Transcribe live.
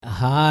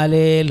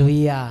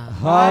Hallelujah,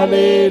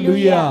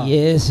 hallelujah.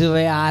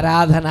 യേശുവേ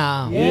ആരാധന,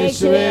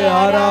 യേശുവേ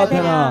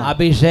ആരാധന.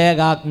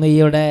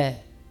 അഭിഷേകാഗ്നിയുടെ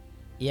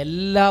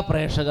എല്ലാ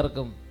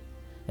പ്രേക്ഷകർക്കും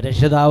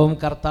രക്ഷിതാവും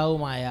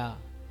കർത്താവുമായ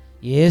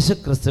യേശു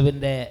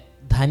ക്രിസ്തുവിൻ്റെ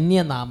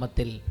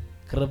ധന്യനാമത്തിൽ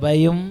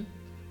കൃപയും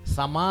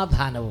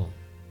സമാധാനവും.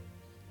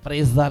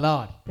 Price the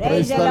Lord,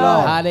 praise the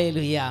Lord.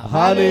 Hallelujah,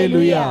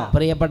 hallelujah.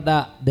 പ്രിയപ്പെട്ട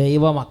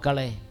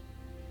ദൈവമക്കളെ,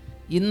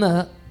 ഇന്ന്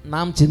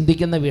നാം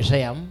ചിന്തിക്കുന്ന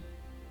വിഷയം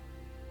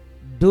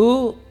do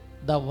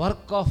the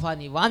work of an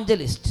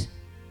evangelist.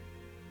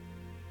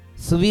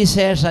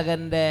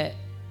 സുവിശേഷകൻ്റെ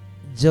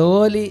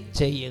ജോലി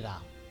ചെയ്യുക.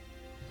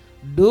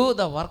 Do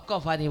the work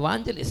of an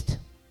evangelist.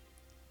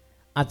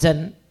 അച്ഛൻ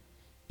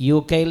യു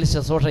കെയിൽ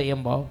ശുശ്രൂഷ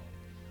ചെയ്യുമ്പോൾ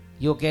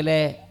യു കെയിലെ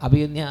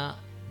അഭിമന്യ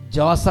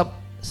ജോസഫ്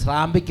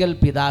ശ്രാമ്പിക്കൽ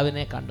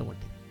പിതാവിനെ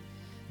കണ്ടുമുട്ടി.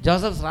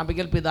 ജോസഫ്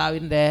ശ്രാമ്പിക്കൽ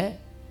പിതാവിൻ്റെ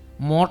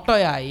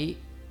മോട്ടോയായി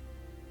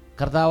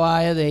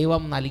കർത്താവായ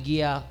ദൈവം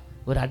നൽകിയ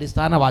ഒരു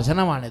അടിസ്ഥാന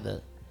വചനമാണിത്,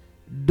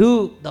 do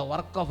the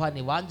work of an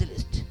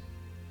evangelist.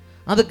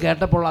 അത്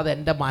കേട്ടപ്പോൾ അത്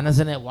എൻ്റെ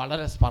മനസ്സിനെ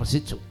വളരെ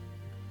സ്പർശിച്ചു.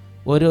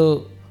 ഒരു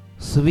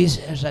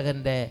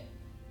സുവിശേഷകൻ്റെ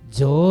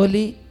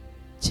ജോലി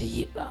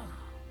ചെയ്യുക.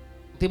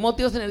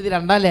 തിമോത്തിയോസിന് എഴുതിയ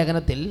 2-ാം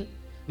ലേഖനത്തിൽ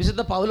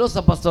വിശുദ്ധ പൗലോസ്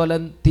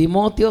അപ്പോസ്തലൻ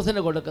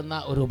തിമോത്തിയോസിന് കൊടുക്കുന്ന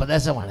ഒരു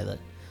ഉപദേശമാണിത്.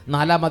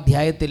 4-ാം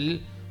അധ്യായത്തിൽ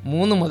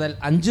 3 മുതൽ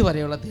 5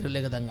 വരെയുള്ള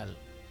തിരുലിഖിതങ്ങൾ.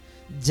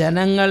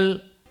 ജനങ്ങൾ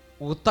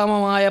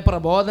ഉത്തമമായ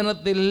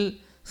പ്രബോധനത്തിൽ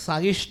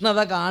സഹിഷ്ണുത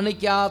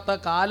കാണിക്കാത്ത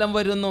കാലം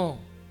വരുന്നു.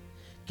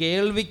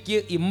 കേൾവിക്ക്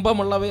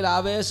ഇമ്പമുള്ളവയിൽ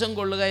ആവേശം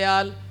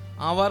കൊള്ളുകയാൽ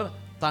അവർ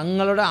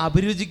തങ്ങളുടെ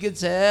അഭിരുചിക്ക്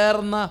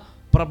ചേർന്ന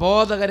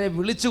പ്രബോധകരെ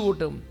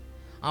വിളിച്ചുകൂട്ടും.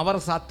 അവർ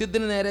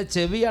സത്യത്തിന് നേരെ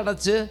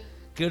ചെവിയടച്ച്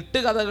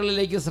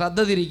കെട്ടുകഥകളിലേക്ക് ശ്രദ്ധ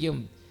തിരിക്കും.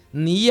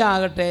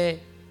 നീയാകട്ടെ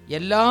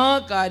എല്ലാ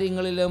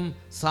കാര്യങ്ങളിലും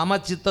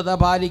സമചിത്തത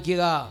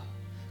പാലിക്കുക,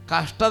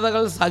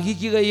 കഷ്ടതകൾ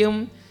സഹിക്കുകയും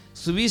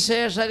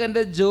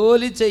സുവിശേഷകൻ്റെ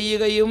ജോലി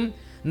ചെയ്യുകയും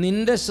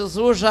നിന്റെ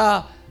ശുശ്രൂഷ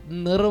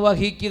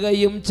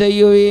നിർവഹിക്കുകയും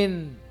ചെയ്യുവിൻ.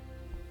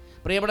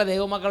 പ്രിയപ്പെട്ട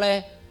ദൈവമക്കളെ,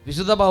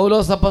 വിശുദ്ധ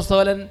പൗലോസ്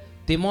അപ്പോസ്തലൻ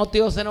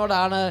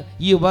തിമോത്തിയോസിനോടാണ്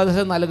ഈ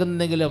ഉപദേശം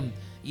നൽകുന്നതെങ്കിലും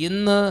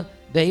ഇന്ന്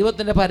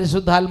ദൈവത്തിൻ്റെ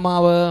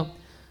പരിശുദ്ധാത്മാവ്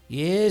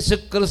യേശു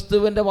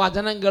ക്രിസ്തുവിൻ്റെ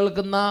വചനം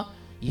കേൾക്കുന്ന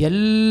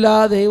എല്ലാ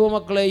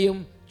ദൈവമക്കളെയും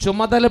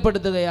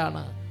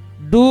ചുമതലപ്പെടുത്തുകയാണ്.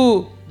 Do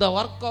the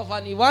work of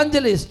an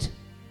evangelist.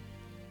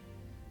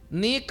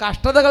 നീ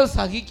കഷ്ടതകൾ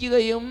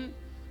സഹിക്കുകയും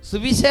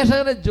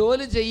സുവിശേഷകനെ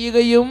ജോലി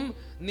ചെയ്യുകയും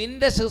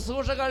നിന്റെ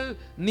ശുശ്രൂഷകൾ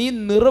നീ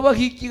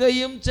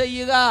നിർവഹിക്കുകയും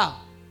ചെയ്യുക.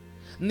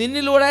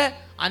 നിന്നിലൂടെ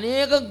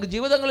അനേകം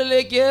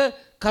ജീവിതങ്ങളിലേക്ക്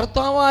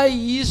കർത്താവായ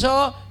ഈശോ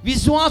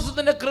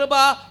വിശ്വാസത്തിൻ്റെ കൃപ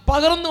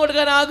പകർന്നു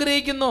കൊടുക്കാൻ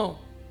ആഗ്രഹിക്കുന്നു.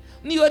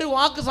 നീ ഒരു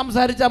വാക്ക്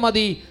സംസാരിച്ചാൽ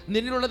മതി,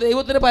 നിന്നിലുള്ള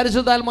ദൈവത്തിൻ്റെ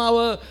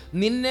പരിശുദ്ധാത്മാവ്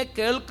നിന്നെ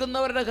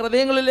കേൾക്കുന്നവരുടെ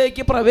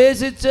ഹൃദയങ്ങളിലേക്ക്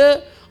പ്രവേശിച്ച്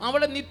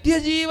അവിടെ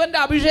നിത്യജീവൻ്റെ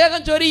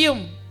അഭിഷേകം ചൊരിയും.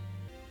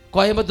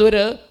 കോയമ്പത്തൂർ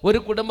ഒരു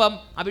കുടുംബം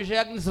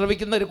അഭിഷേകം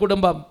ശ്രവിക്കുന്ന ഒരു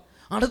കുടുംബം,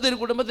 അടുത്തൊരു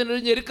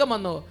കുടുംബത്തിനൊരു ഞെരുക്കം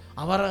വന്നു.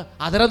 അവർ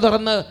അതിരം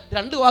തുറന്ന്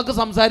 2 വാക്ക്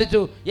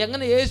സംസാരിച്ചു.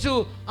 എങ്ങനെ യേശു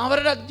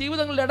അവരുടെ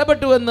ജീവിതങ്ങളിൽ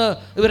ഇടപെട്ടുവെന്ന്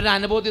ഇവരുടെ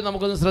അനുഭവത്തിൽ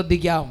നമുക്കൊന്ന്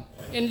ശ്രദ്ധിക്കാം.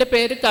 എൻ്റെ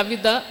പേര്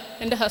കവിത,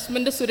 എൻ്റെ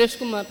ഹസ്ബൻഡ് സുരേഷ്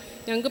കുമാർ.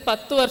 ഞങ്ങൾക്ക്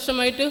 10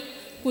 വർഷമായിട്ട്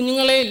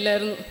കുഞ്ഞുങ്ങളെ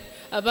ഇല്ലായിരുന്നു.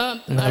 അപ്പം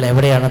നിങ്ങൾ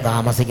എവിടെയാണ്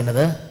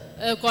താമസിക്കുന്നത്?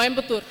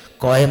 കോയമ്പത്തൂർ.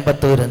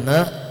 കോയമ്പത്തൂരിൽ നിന്ന്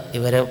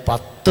ഇവർ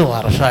 10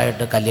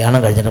 വർഷമായിട്ട് കല്യാണം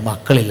കഴിഞ്ഞിട്ട്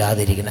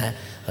മക്കളില്ലാതിരിക്കുന്ന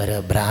ഒരു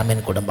ബ്രാഹ്മിൻ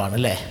കുടുംബമാണ്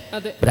അല്ലേ?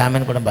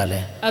 ബ്രാഹ്മിൻ കുടുംബം അല്ലേ?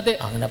 അതെ.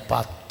 അങ്ങനെ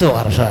 10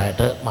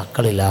 വർഷമായിട്ട്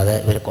മക്കളില്ലാതെ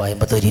ഇവർ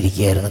കോയമ്പത്തൂർ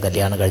ഇരിക്കുകയായിരുന്നു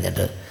കല്യാണം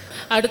കഴിഞ്ഞിട്ട്.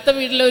 അടുത്ത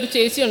വീട്ടിലെ ഒരു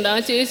ചേച്ചിയുണ്ട്. ആ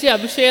ചേച്ചി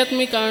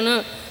അഭിഷേകാത്മിക്കാണ്,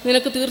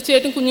 നിനക്ക്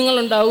തീർച്ചയായിട്ടും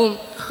കുഞ്ഞുങ്ങളുണ്ടാവും,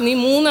 നീ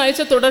 3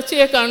 ആഴ്ച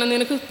തുടർച്ചയായിക്കാണ്,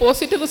 നിനക്ക്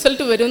പോസിറ്റീവ്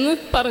റിസൾട്ട് വരുമെന്ന്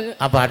പറഞ്ഞു.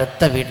 അപ്പോൾ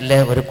അടുത്ത വീട്ടിലെ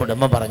ഒരു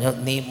കുടുംബം പറഞ്ഞു,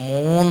 നീ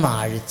 3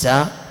 ആഴ്ച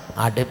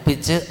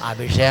അടുപ്പിച്ച്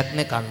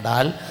അഭിഷേകത്തിനെ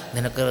കണ്ടാൽ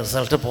നിനക്ക്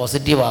റിസൾട്ട്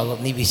പോസിറ്റീവ് ആകും,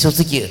 നീ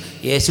വിശ്വസിക്കുക,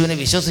 യേശുവിനെ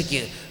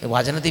വിശ്വസിക്കുക,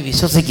 വചനത്തിൽ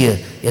വിശ്വസിക്കുക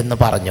എന്ന്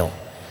പറഞ്ഞു.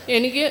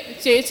 എനിക്ക്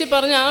ചേച്ചി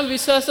പറഞ്ഞ ആ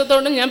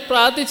വിശ്വാസത്തോടെ ഞാൻ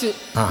പ്രാർത്ഥിച്ചു.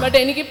 ബട്ട്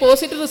എനിക്ക്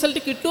പോസിറ്റീവ് റിസൾട്ട്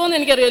കിട്ടുമോയെന്ന്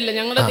എനിക്കറിയില്ല.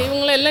 ഞങ്ങളുടെ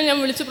ദൈവങ്ങളെല്ലാം ഞാൻ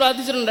വിളിച്ച്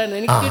പ്രാർത്ഥിച്ചിട്ടുണ്ടായിരുന്നു,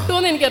 എനിക്ക്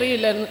കിട്ടുമോയെന്ന്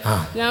എനിക്കറിയില്ലായിരുന്നു.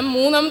 ഞാൻ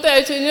 3-ാമത്തെ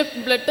ആഴ്ച കഴിഞ്ഞ്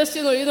ബ്ലഡ്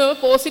ടെസ്റ്റ് നോക്കിയപ്പോൾ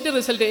പോസിറ്റീവ്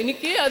റിസൾട്ട്.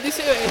 എനിക്ക്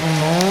അതിശയമായി.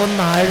 3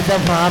 ആഴ്ച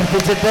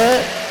പ്രാർത്ഥിച്ചിട്ട്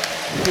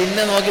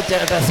പിന്നെ നോക്കി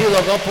ടെസ്റ്റ് ചെയ്ത്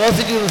നോക്കാം,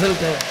 പോസിറ്റീവ്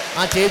റിസൾട്ട്.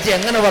 ആ ചേച്ചി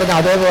എങ്ങനെ പറഞ്ഞു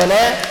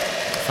അതേപോലെ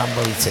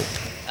സംഭവിച്ചു.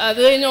 അത്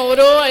കഴിഞ്ഞ്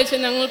ഓരോ ആഴ്ച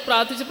ഞങ്ങൾ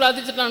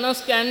പ്രാർത്ഥിച്ചിട്ടാണ്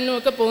സ്കാനിനും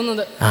ഒക്കെ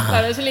പോകുന്നത്.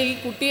 കടസിൽ ഈ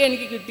കുട്ടിയെ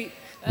എനിക്ക് കിട്ടി.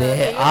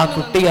 ആ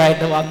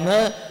കുട്ടിയായിട്ട് വന്ന്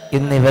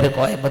ഇന്ന് ഇവർ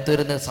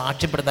കോയമ്പത്തൂരിൽ നിന്ന്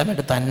സാക്ഷ്യപ്പെടുത്താൻ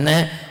വേണ്ടി തന്നെ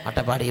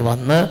അട്ടപ്പാടി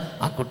വന്ന്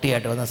ആ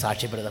കുട്ടിയായിട്ട് വന്ന്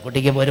സാക്ഷ്യപ്പെടുത്തുക.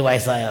 കുട്ടിക്ക് 1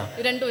 വയസ്സായോ?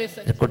 2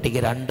 വയസ്സ്.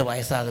 കുട്ടിക്ക് 2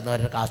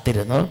 വയസ്സാകുന്നവരെ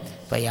കാത്തിരുന്നു.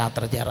 ഇപ്പം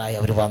യാത്ര ചേറായി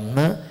അവർ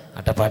വന്ന്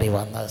അട്ടപ്പാടി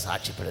വന്ന് അത്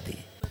സാക്ഷ്യപ്പെടുത്തി.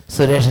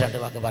 സുരേഷ്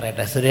 2 വാക്ക്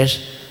പറയട്ടെ. Suresh,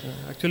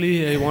 actually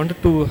I wanted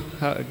to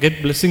get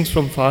blessings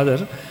from Father,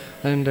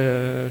 and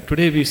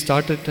today we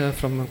started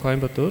from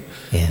Coimbatore.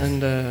 Yes.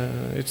 And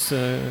it's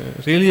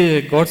really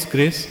God's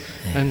grace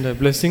and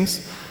blessings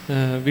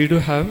we do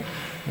have,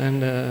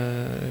 and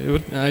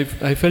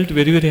I felt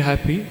very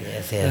happy.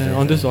 Yes.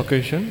 On this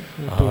occasion.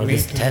 All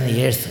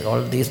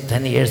these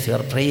 10 years you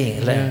are praying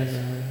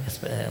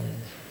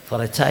for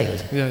a child.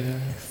 Yeah.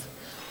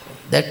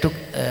 That took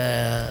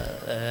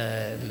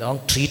long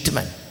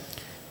treatment.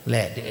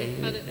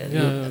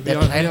 They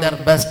tried their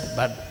best,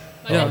 but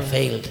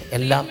failed.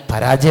 എല്ലാം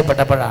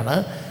പരാജയപ്പെട്ടപ്പോഴാണ്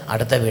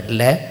അടുത്ത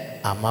വീട്ടിലെ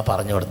അമ്മ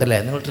പറഞ്ഞു കൊടുത്തല്ലേ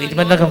നിങ്ങൾ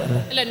ട്രീറ്റ്മെൻറ്റൊക്കെ?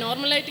 അല്ല,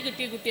 നോർമലായിട്ട്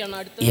കിട്ടിയ കുട്ടിയാണ്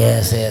അടുത്ത്.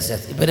 യെസ്.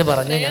 ഇവർ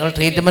പറഞ്ഞു ഞങ്ങൾ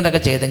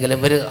ട്രീറ്റ്മെൻറ്റൊക്കെ ചെയ്തെങ്കിലും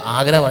ഇവർ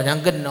ആഗ്രഹം പറഞ്ഞു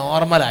ഞങ്ങൾക്ക്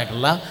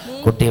നോർമലായിട്ടുള്ള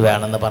കുട്ടി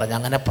വേണമെന്ന് പറഞ്ഞ്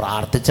അങ്ങനെ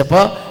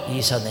പ്രാർത്ഥിച്ചപ്പോൾ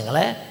ഈശോ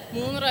നിങ്ങളെ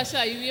 3 പ്രാവശ്യം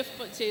IVF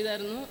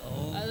ചെയ്തായിരുന്നു,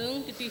 അതും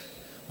കിട്ടി.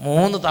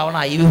 3 തവണ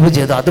IVF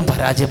ചെയ്തു, അതും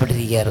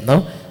പരാജയപ്പെട്ടിരിക്കുകയായിരുന്നു.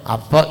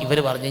 അപ്പോൾ ഇവർ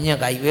പറഞ്ഞു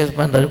ഞങ്ങൾക്ക് IVF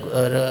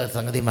ഒരു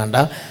സംഗതി വേണ്ട,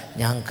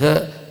 ഞങ്ങൾക്ക്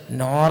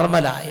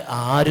നോർമലായി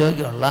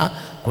ആരോഗ്യമുള്ള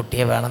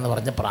കുട്ടിയെ വേണമെന്ന്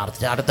പറഞ്ഞ്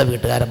പ്രാർത്ഥിച്ചു. അടുത്ത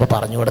വീട്ടുകാരപ്പോൾ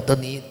പറഞ്ഞു കൊടുത്ത്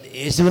നീ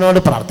യേശുവിനോട്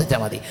പ്രാർത്ഥിച്ചാൽ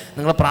മതി.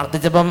 നിങ്ങൾ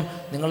പ്രാർത്ഥിച്ചപ്പം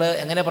നിങ്ങൾ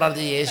എങ്ങനെ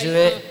പ്രാർത്ഥിച്ചു?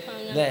 യേശുവേ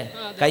അല്ലേ,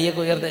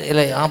 കൈയൊക്കെ ഉയർത്തി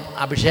അല്ലേ, ആ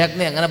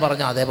അഭിഷേകത്തിനെ എങ്ങനെ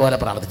പറഞ്ഞു അതേപോലെ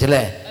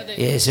പ്രാർത്ഥിച്ചല്ലേ,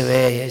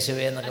 യേശുവേ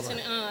യേശുവേ എന്നൊക്കെ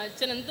പറഞ്ഞു.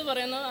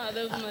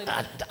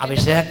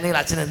 അഭിഷേകത്തിൽ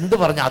അച്ഛൻ എന്ത്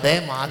പറഞ്ഞു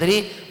അതേമാതിരി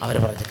അവർ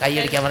പറഞ്ഞു.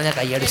 കൈയടിക്കാൻ പറഞ്ഞാൽ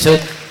കൈയടിച്ചു.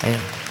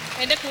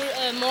 എൻ്റെ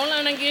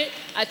മോളാണെങ്കിൽ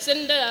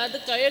അച്ഛൻ്റെ അത്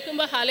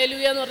കൈയ്ക്കുമ്പോൾ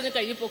ഹല്ലേലൂയ എന്ന് പറഞ്ഞ്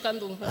കൈ പൊക്കാൻ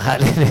തോന്നും.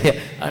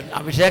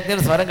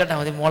 അഭിഷേകത്തിന് സ്വരം കേട്ടാൽ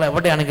മതി. മോൾ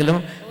എവിടെയാണെങ്കിലും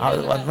അത്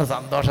വന്ന്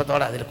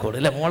സന്തോഷത്തോടെ അതിൽ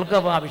കൂടുതൽ മോൾക്ക്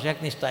അപ്പോൾ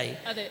അഭിഷേകത്തിന് ഇഷ്ടമായി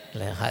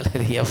അല്ലേ.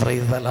 Hallelujah,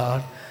 praise the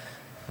Lord.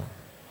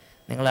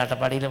 നിങ്ങൾ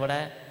അട്ടപ്പാടിയിൽ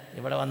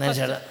ഇവിടെ വന്നതിന്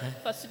ശേഷം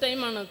ഫസ്റ്റ്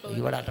ടൈമാണ്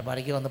ഇവിടെ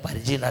അട്ടപ്പാടിക്ക് വന്ന്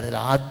പരിചയമുണ്ടായിരുന്നില്ല.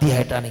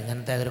 ആദ്യമായിട്ടാണ്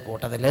ഇങ്ങനത്തെ ഒരു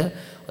കൂട്ടത്തിൽ,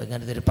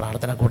 ഇങ്ങനത്തെ ഒരു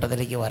പ്രാർത്ഥന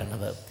കൂട്ടത്തിലേക്ക്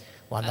വരണത്.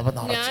 വന്നപ്പോൾ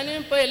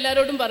ഞാനിപ്പോൾ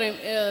എല്ലാവരോടും പറയും,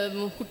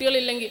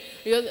 കുട്ടികളില്ലെങ്കിൽ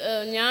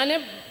ഞാൻ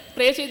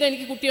പ്രേ ചെയ്ത്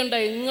എനിക്ക്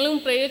കുട്ടിയുണ്ടായി, നിങ്ങളും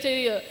പ്രേ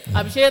ചെയ്യുക,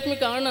 അഭിഷേകത്തിന്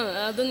കാണുക.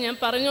 അത് ഞാൻ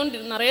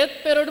നിറയെ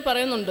പേരോട്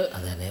പറയുന്നുണ്ട്.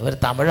 അതെ, ഇവർ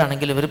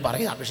തമിഴാണെങ്കിൽ ഇവർ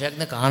പറയും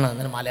അഭിഷേകത്തിന് കാണുക,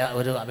 അങ്ങനെ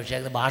ഒരു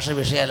അഭിഷേകത്തിന് ഭാഷ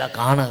വിഷയമല്ല,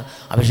 കാണുക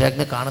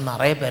അഭിഷേകത്തിന് കാണുന്ന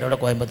നിറയെ പേരോട്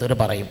കോയമ്പത്തൂർ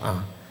പറയും.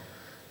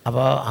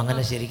 അപ്പോൾ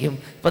അങ്ങനെ ശരിക്കും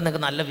ഇപ്പം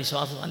നിങ്ങൾക്ക് നല്ല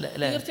വിശ്വാസം അല്ലേ?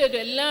 തീർച്ചയായിട്ടും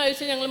എല്ലാ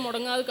ആഴ്ചയും ഞങ്ങൾ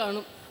മുടങ്ങാതെ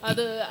കാണും.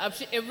 അത്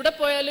എവിടെ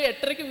പോയാലും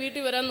 8:30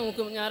 വീട്ടിൽ വരാൻ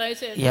നോക്കും.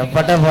 ഞായറാഴ്ച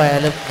എവിടെ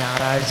പോയാലും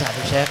ഞായറാഴ്ച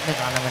അഭിഷേകത്തിന്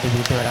കാണാൻ വേണ്ടി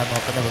വീട്ടിൽ വരാൻ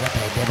നോക്കുന്ന വിധം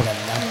ടൈം ടേബിൾ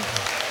എല്ലാം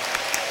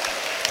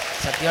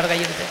ശക്തിയോടെ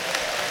കൈയെടുത്ത്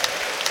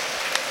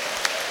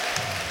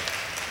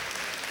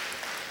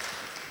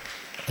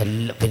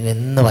എല്ലാം. പിന്നെ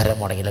ഇന്ന് വരാൻ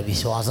മുടങ്ങില്ല,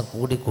 വിശ്വാസം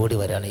കൂടി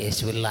വരികയാണ്,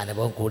 യേശുവിലുള്ള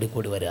അനുഭവം കൂടി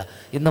വരിക.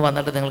 ഇന്ന്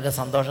വന്നിട്ട് നിങ്ങൾക്ക്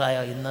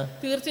സന്തോഷമായോ? ഇന്ന്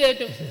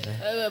തീർച്ചയായിട്ടും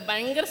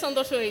ഭയങ്കര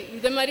സന്തോഷമായി.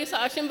 ഇതേമാതിരി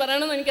സാക്ഷ്യം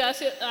പറയണമെന്ന് എനിക്ക്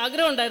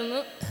ആഗ്രഹം ഉണ്ടായിരുന്നു.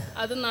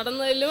 അത്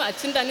നടന്നതിലും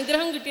അച്ഛൻ്റെ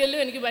അനുഗ്രഹം കിട്ടിയതിലും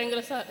എനിക്ക്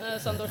ഭയങ്കര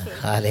സന്തോഷമായി.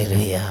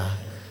 Hallelujah,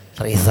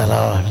 praise the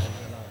Lord.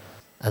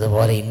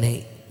 അതുപോലെ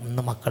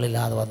ഇന്ന്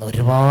മക്കളില്ലാതെ വന്ന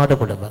ഒരുപാട്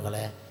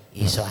കുടുംബങ്ങളെ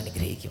ഈശോ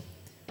അനുഗ്രഹിക്കും.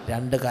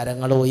 2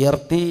 കരങ്ങൾ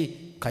ഉയർത്തി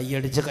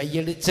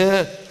കൈയടിച്ച്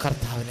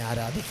കർത്താവിനെ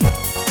ആരാധിക്കും.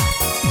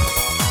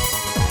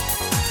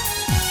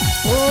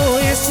 ഓ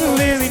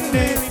യേശുവേ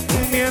നിന്റെ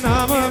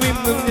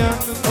പുണ്യനാമമെന്നും ഞാൻ,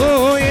 ഓ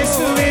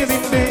യേശുവേ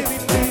നിന്റെ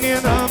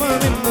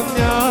പുണ്യനാമമെന്നും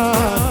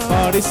ഞാൻ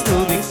പാടി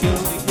സ്തുതിക്കും,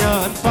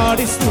 ഞാൻ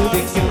പാടി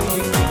സ്തുതിക്കും,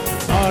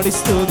 പാടി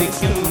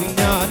സ്തുതിക്കും,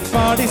 ഞാൻ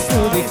പാടി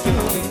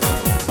സ്തുതിക്കും,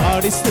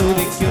 പാടി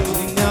സ്തുതിക്കും,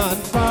 ഞാൻ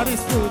പാടി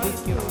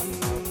സ്തുതിക്കും.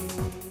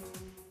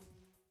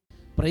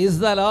 Praise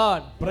the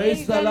Lord,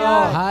 praise the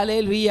Lord,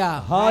 hallelujah,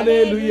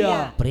 hallelujah.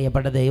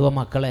 പ്രിയപ്പെട്ട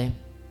ദൈവമക്കളെ,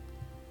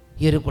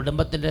 ഈ ഒരു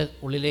കുടുംബത്തിൻ്റെ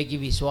ഉള്ളിലേക്ക്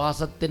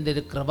വിശ്വാസത്തിൻ്റെ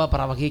ഒരു കൃപ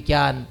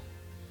പ്രവഹിക്കാൻ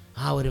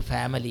ആ ഒരു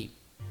ഫാമിലി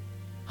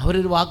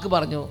അവരൊരു വാക്ക്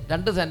പറഞ്ഞു,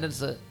 2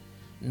 സെൻറ്റൻസ്.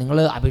 നിങ്ങൾ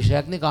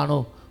അഭിഷേകത്തിന് കാണൂ,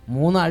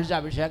 3 ആഴ്ച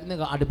അഭിഷേകത്തിന്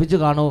അടുപ്പിച്ച്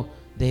കാണൂ,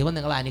 ദൈവം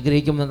നിങ്ങളെ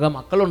അനുഗ്രഹിക്കും, നിങ്ങളുടെ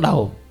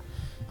മക്കളുണ്ടാവും.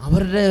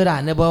 അവരുടെ ഒരു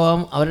അനുഭവം,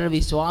 അവരുടെ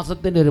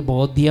വിശ്വാസത്തിൻ്റെ ഒരു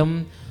ബോധ്യം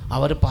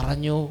അവർ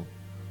പറഞ്ഞു.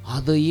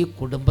 അത് ഈ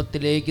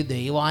കുടുംബത്തിലേക്ക്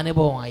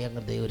ദൈവാനുഭവമായി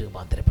അങ്ങ് ദൈവം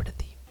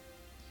രൂപാന്തരപ്പെടുത്തി.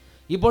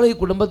 ഇപ്പോൾ ഈ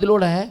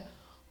കുടുംബത്തിലൂടെ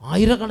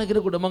ആയിരക്കണക്കിന്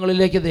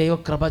കുടുംബങ്ങളിലേക്ക്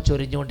ദൈവകൃപ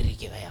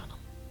ചൊരിഞ്ഞുകൊണ്ടിരിക്കുകയാണ്.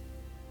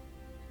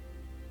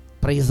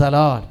 Praise the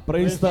Lord,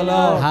 praise the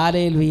Lord,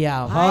 hallelujah,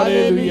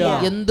 hallelujah.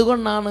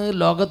 എന്തുകൊണ്ടാണ്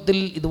ലോകത്തിൽ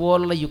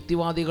ഇതുപോലുള്ള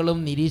യുക്തിവാദികളും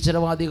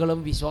നിരീശ്വരവാദികളും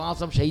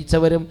വിശ്വാസം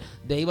ക്ഷയിച്ചവരും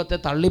ദൈവത്തെ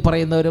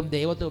തള്ളിപ്പറയുന്നവരും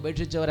ദൈവത്തെ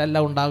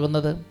ഉപേക്ഷിച്ചവരെല്ലാം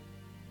ഉണ്ടാകുന്നത്?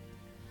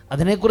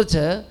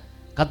 അതിനെക്കുറിച്ച്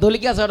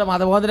കത്തോലിക്ക സഭയുടെ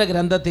മതബോധന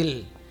ഗ്രന്ഥത്തിൽ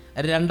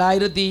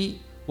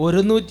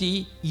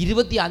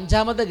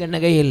 2125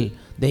 ഗണകയിൽ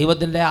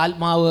ദൈവത്തിൻ്റെ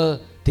ആത്മാവ്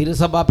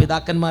തിരുസഭ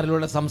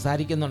പിതാക്കന്മാരിലൂടെ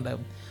സംസാരിക്കുന്നുണ്ട്.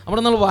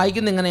 അവിടെ നമ്മൾ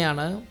വായിക്കുന്ന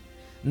ഇങ്ങനെയാണ്: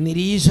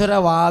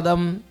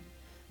 നിരീശ്വരവാദം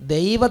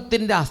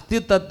ദൈവത്തിൻ്റെ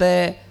അസ്തിത്വത്തെ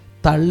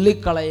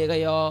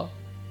തള്ളിക്കളയുകയോ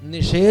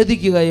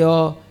നിഷേധിക്കുകയോ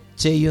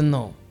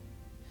ചെയ്യുന്നു.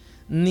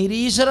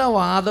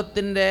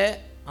 നിരീശ്വരവാദത്തിൻ്റെ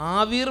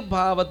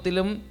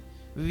ആവിർഭാവത്തിലും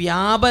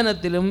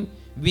വ്യാപനത്തിലും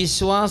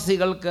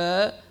വിശ്വാസികൾക്ക്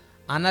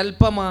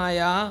അനൽപമായ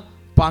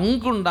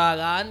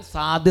പങ്കുണ്ടാകാൻ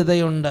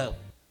സാധ്യതയുണ്ട്.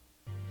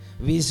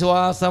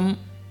 വിശ്വാസം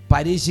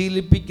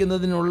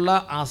പരിശീലിപ്പിക്കുന്നതിനുള്ള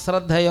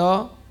അശ്രദ്ധയോ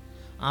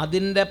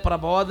അതിൻ്റെ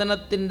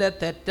പ്രബോധനത്തിൻ്റെ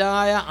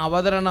തെറ്റായ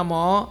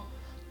അവതരണമോ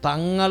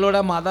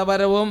തങ്ങളുടെ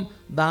മതപരവും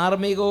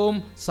ധാർമ്മികവും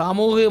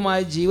സാമൂഹികവുമായ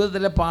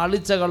ജീവിതത്തിലെ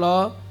പാളിച്ചകളോ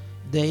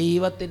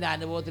ദൈവത്തിൻ്റെ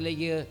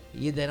അനുഭവത്തിലേക്ക്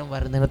ഈ ദിനം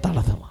വരുന്നതിന്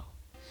തടസ്സമാകും.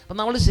 അപ്പം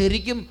നമ്മൾ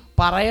ശരിക്കും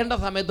പറയേണ്ട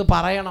സമയത്ത്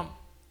പറയണം,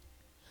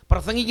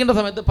 പ്രസംഗിക്കേണ്ട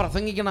സമയത്ത്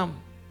പ്രസംഗിക്കണം,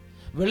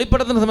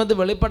 വെളിപ്പെടുത്തുന്ന സമയത്ത്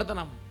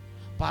വെളിപ്പെടുത്തണം.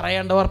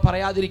 പറയേണ്ടവർ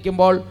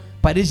പറയാതിരിക്കുമ്പോൾ,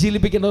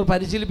 പരിശീലിപ്പിക്കേണ്ടവർ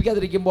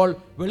പരിശീലിപ്പിക്കാതിരിക്കുമ്പോൾ,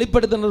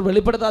 വെളിപ്പെടുത്തേണ്ടവർ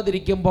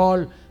വെളിപ്പെടുത്താതിരിക്കുമ്പോൾ,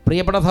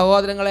 പ്രിയപ്പെട്ട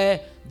സഹോദരങ്ങളെ,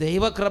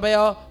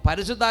 ദൈവകൃപയോ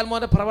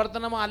പരിശുദ്ധാത്മാവിൻ്റെ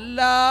പ്രവർത്തനമോ അല്ല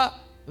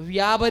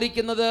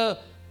വ്യാപരിക്കുന്നത്,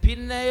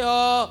 പിന്നെയോ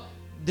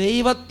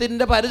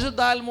ദൈവത്തിൻ്റെ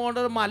പരിശുദ്ധാത്മാവോട്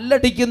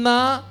മല്ലടിക്കുന്ന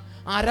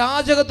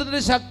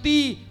അരാജകത്വത്തിന്റെ ശക്തി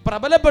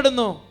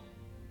പ്രബലപ്പെടുന്നു.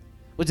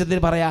 ഉച്ചത്തിൽ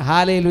പറയാ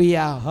hallelujah,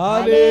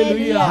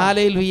 hallelujah,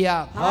 hallelujah,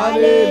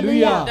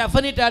 hallelujah.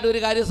 Definite ആയിട്ട് ഒരു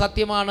കാര്യം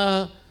സത്യമാണ്,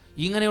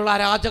 ഇങ്ങനെയുള്ള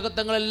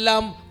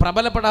അരാജകത്വങ്ങളെല്ലാം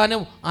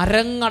പ്രബലപ്പെടാനും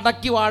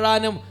അരങ്ങടക്കി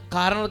വാഴാനും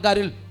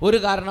കാരണക്കാരിൽ ഒരു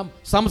കാരണം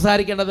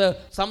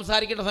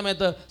സംസാരിക്കേണ്ട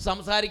സമയത്ത്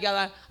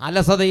സംസാരിക്കാതെ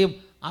അലസതയും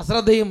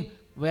അശ്രദ്ധയും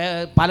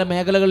പല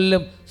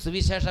മേഖലകളിലും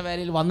സുവിശേഷ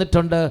വേലയിൽ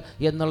വന്നിട്ടുണ്ട്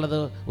എന്നുള്ളത്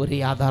ഒരു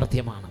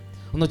യാഥാർത്ഥ്യമാണ്.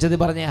 ഒന്ന് ഉച്ചത്തിൽ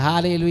പറഞ്ഞേ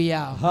ഹല്ലേലൂയ,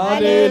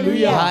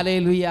 ഹല്ലേലൂയ,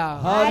 ഹല്ലേലൂയ,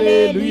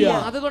 ഹല്ലേലൂയ.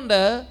 അതുകൊണ്ട്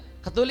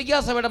കത്തോലിക്കാ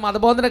സഭയുടെ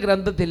മതബോധന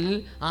ഗ്രന്ഥത്തിൽ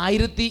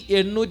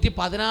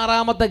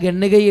 1816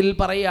 ഖണ്ഡികയിൽ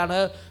പറയാണ്,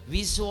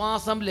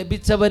 വിശ്വാസം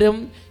ലഭിച്ചവരും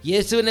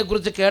യേശുവിനെ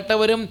കുറിച്ച്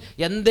കേട്ടവരും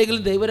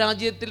എന്തെങ്കിലും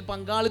ദൈവരാജ്യത്തിൽ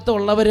പങ്കാളിത്തം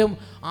ഉള്ളവരും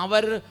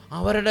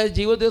അവരുടെ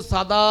ജീവിതത്തിൽ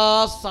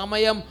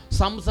സദാസമയം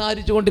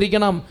സംസാരിച്ചു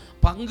കൊണ്ടിരിക്കണം,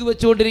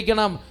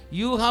 പങ്കുവെച്ചുകൊണ്ടിരിക്കണം.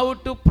 You have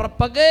to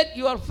propagate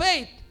your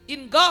faith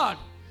in God.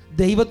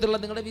 ദൈവത്തിലുള്ള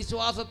നിങ്ങളുടെ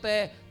വിശ്വാസത്തെ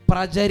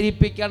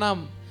പ്രചരിപ്പിക്കണം.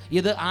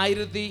 ഇത്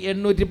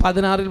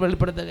 1816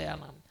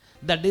 വെളിപ്പെടുത്തുകയാണ്.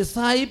 The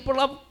disciple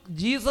of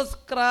Jesus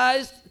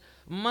Christ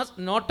must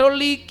not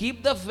only keep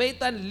the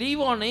faith and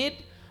live on it,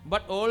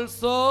 but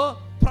also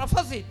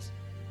profess it,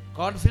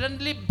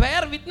 confidently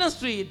bear witness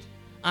to it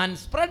and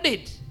spread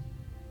it.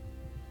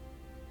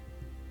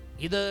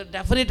 ഇത്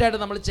definite ആയിട്ട്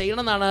നമ്മൾ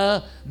ചെയ്യണമെന്നാണ്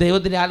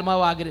ദൈവത്തിൻ്റെ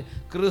ആത്മാവ് ആഗ്രഹം.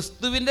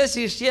 ക്രിസ്തുവിൻ്റെ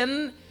ശിഷ്യൻ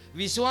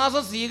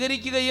വിശ്വാസം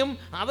സ്വീകരിക്കുകയും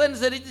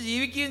അതനുസരിച്ച്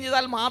ജീവിക്കുകയും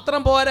ചെയ്താൽ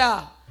മാത്രം പോരാ,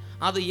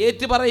 അത്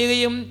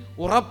ഏറ്റുപറയുകയും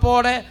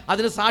ഉറപ്പോടെ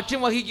അതിന്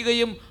സാക്ഷ്യം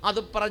വഹിക്കുകയും അത്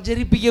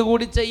പ്രചരിപ്പിക്കുക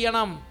കൂടി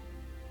ചെയ്യണം.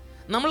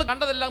 നമ്മൾ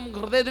കണ്ടതെല്ലാം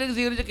ഹൃദയത്തിലേക്ക്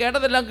സ്വീകരിച്ച്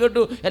കേട്ടതെല്ലാം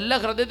കേട്ടു എല്ലാം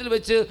ഹൃദയത്തിൽ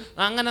വെച്ച്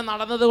അങ്ങനെ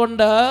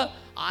നടന്നതുകൊണ്ട്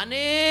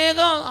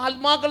അനേകം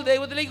ആത്മാക്കൾ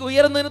ദൈവത്തിലേക്ക്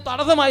ഉയരുന്നതിന്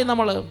തടസ്സമായി.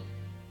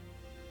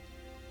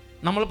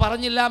 നമ്മൾ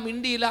പറഞ്ഞില്ല,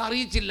 മിണ്ടിയില്ല,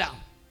 അറിയിച്ചില്ല.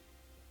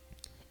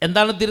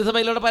 എന്താണ്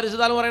തിരുസഭയിലൂടെ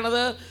പരിശുദ്ധാത്മാവ്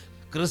പറയുന്നത്?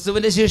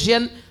 ക്രിസ്തുവിൻ്റെ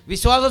ശിഷ്യൻ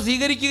വിശ്വാസം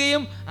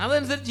സ്വീകരിക്കുകയും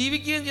അതനുസരിച്ച്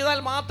ജീവിക്കുകയും ചെയ്താൽ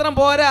മാത്രം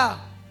പോരാ,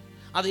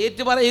 അത്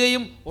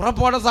ഏറ്റുപറയുകയും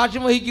ഉറപ്പോടെ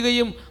സാക്ഷ്യം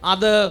വഹിക്കുകയും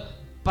അത്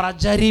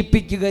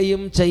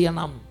പ്രചരിപ്പിക്കുകയും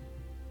ചെയ്യണം.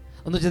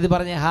 ഒന്ന് ചെത്തി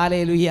പറഞ്ഞേ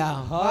hallelujah,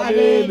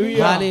 hallelujah,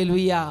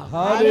 hallelujah,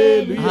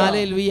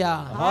 hallelujah,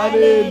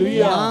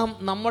 hallelujah. നാം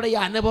നമ്മുടെ ഈ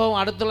അനുഭവം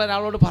അടുത്തുള്ള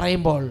ഒരാളോട്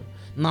പറയുമ്പോൾ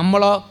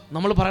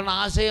നമ്മൾ പറയുന്ന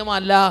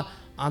ആശയമല്ല,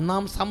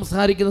 നാം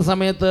സംസാരിക്കുന്ന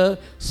സമയത്ത്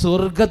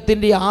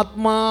സ്വർഗത്തിൻ്റെ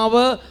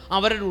ആത്മാവ്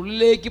അവരുടെ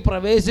ഉള്ളിലേക്ക്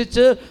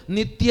പ്രവേശിച്ച്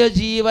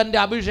നിത്യജീവൻ്റെ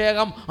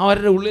അഭിഷേകം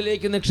അവരുടെ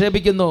ഉള്ളിലേക്ക്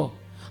നിക്ഷേപിക്കുന്നു.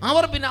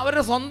 അവർ പിന്നെ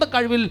അവരുടെ സ്വന്തം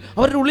കഴിവിൽ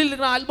അവരുടെ ഉള്ളിൽ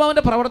നിൽക്കുന്ന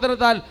ആത്മാവിൻ്റെ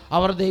പ്രവർത്തനത്താൽ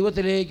അവർ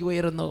ദൈവത്തിലേക്ക്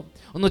ഉയരുന്നു.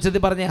 ഒന്ന്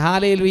ഉച്ചത്തിൽ പറഞ്ഞേ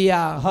hallelujah,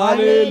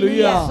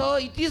 hallelujah. So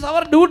it is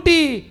our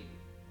duty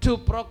to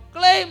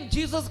proclaim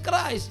Jesus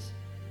Christ.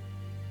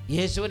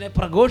 യേശുവിനെ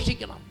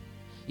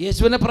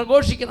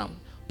പ്രഘോഷിക്കണം,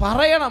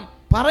 പറയണം,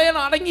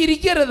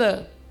 അടങ്ങിയിരിക്കരുത്.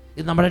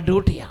 ഇത് നമ്മുടെ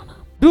ഡ്യൂട്ടിയാണ്.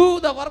 Do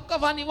the work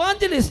of an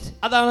evangelist.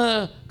 അതാണ്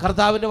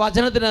കർത്താവിൻ്റെ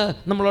വചനത്തിന്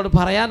നമ്മളോട്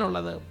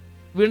പറയാനുള്ളത്.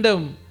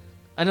 വീണ്ടും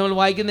അത് നമ്മൾ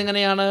വായിക്കുന്നത്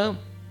എങ്ങനെയാണ്?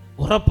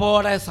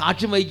 ഉറപ്പോടെ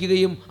സാക്ഷ്യം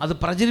വഹിക്കുകയും അത്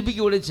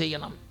പ്രചരിപ്പിക്കുകയും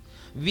ചെയ്യണം.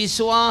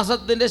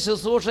 വിശ്വാസത്തിൻ്റെ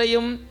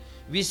ശുശ്രൂഷയും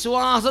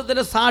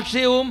വിശ്വാസത്തിൻ്റെ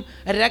സാക്ഷ്യവും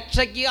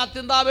രക്ഷയ്ക്ക്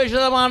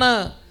അത്യന്താപേക്ഷിതമാണ്.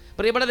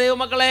 പ്രിയപ്പെട്ട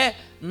ദൈവമക്കളെ,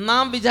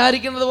 നാം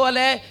വിചാരിക്കുന്നത്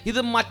പോലെ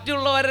ഇത്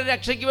മറ്റുള്ളവരുടെ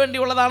രക്ഷയ്ക്ക്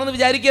വേണ്ടിയുള്ളതാണെന്ന്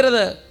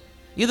വിചാരിക്കരുത്.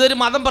 ഇതൊരു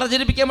മതം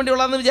പ്രചരിപ്പിക്കാൻ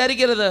വേണ്ടിയുള്ളതെന്ന്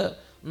വിചാരിക്കരുത്.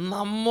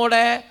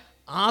 നമ്മുടെ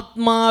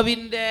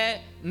ആത്മാവിൻ്റെ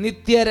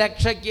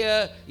നിത്യരക്ഷയ്ക്ക്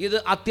ഇത്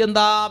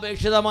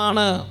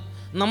അത്യന്താപേക്ഷിതമാണ്.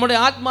 നമ്മുടെ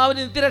ആത്മാവിന്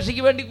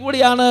നിത്യരക്ഷയ്ക്ക് വേണ്ടി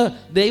കൂടിയാണ്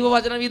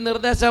ദൈവവചനം ഈ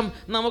നിർദ്ദേശം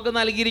നമുക്ക്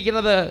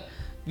നൽകിയിരിക്കുന്നത്.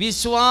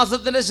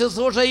 വിശ്വാസത്തിൻ്റെ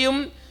ശുശ്രൂഷയും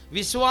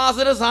വിശ്വാസ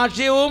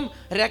സാക്ഷ്യവും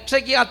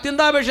രക്ഷയ്ക്ക്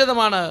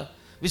അത്യന്താപേക്ഷിതമാണ്.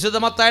 വിശുദ്ധ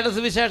മത്തായിയുടെ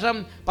സുവിശേഷം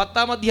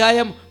 10-ാം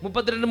അധ്യായം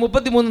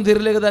 32-33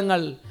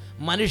 തിരുലിഖിതങ്ങൾ.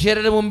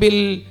 മനുഷ്യരുടെ മുമ്പിൽ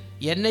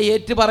എന്നെ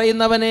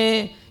ഏറ്റുപറയുന്നവനെ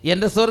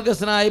എൻ്റെ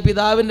സ്വർഗസ്വനായ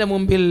പിതാവിൻ്റെ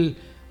മുമ്പിൽ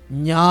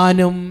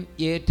ഞാനും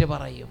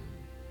ഏറ്റുപറയും.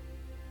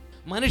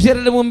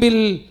 മനുഷ്യരുടെ മുമ്പിൽ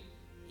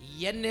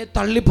എന്നെ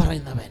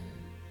തള്ളിപ്പറയുന്നവൻ,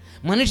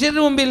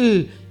 മനുഷ്യരുടെ മുമ്പിൽ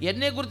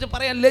എന്നെക്കുറിച്ച്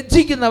പറയാൻ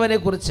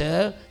ലജ്ജിക്കുന്നവനെക്കുറിച്ച്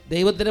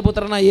ദൈവത്തിൻ്റെ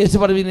പുത്രനായ യേശു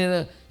പറയുന്നത്,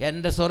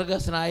 എൻ്റെ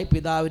സ്വർഗസ്വനായ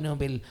പിതാവിന്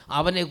മുമ്പിൽ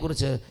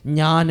അവനെക്കുറിച്ച്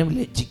ഞാനും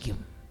ലജ്ജിക്കും.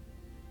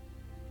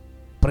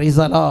 Price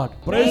the Lord,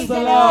 praise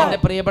the Lord. എൻ്റെ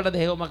പ്രിയപ്പെട്ട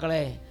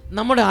ദൈവമക്കളെ,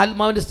 നമ്മുടെ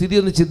ആത്മാവിൻ്റെ സ്ഥിതി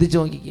ഒന്ന് ചിന്തിച്ചു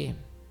നോക്കിക്കേ.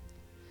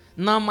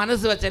 നാം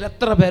മനസ്സ് വെച്ചാൽ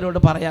എത്ര പേരോട്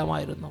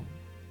പറയാമായിരുന്നു.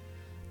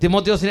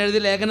 തിമോത്തിയോസിന്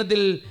എഴുതിയ ലേഖനത്തിൽ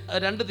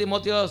 2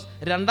 തിമോത്തിയോസ്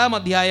 2-ാം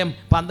അധ്യായം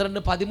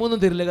 12-13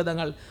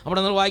 തിരുലിഖിതങ്ങൾ. അവിടെ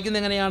നമ്മൾ വായിക്കുന്നത്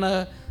എങ്ങനെയാണ്?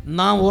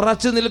 നാം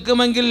ഉറച്ചു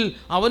നിൽക്കുമെങ്കിൽ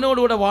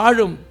അവനോടുകൂടെ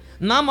വാഴും,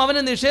 നാം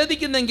അവനെ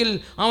നിഷേധിക്കുന്നെങ്കിൽ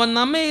അവൻ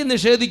നമ്മെ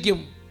നിഷേധിക്കും.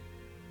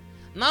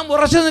 നാം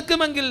ഉറച്ചു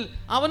നിൽക്കുമെങ്കിൽ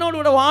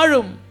അവനോടുകൂടെ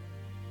വാഴും,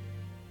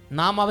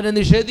 നാം അവനെ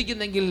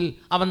നിഷേധിക്കുന്നെങ്കിൽ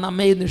അവൻ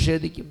നമ്മെ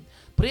നിഷേധിക്കും.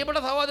 പ്രിയപ്പെട്ട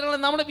സഹോദരങ്ങളെ,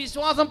 നമ്മുടെ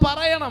വിശ്വാസം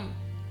പറയണം.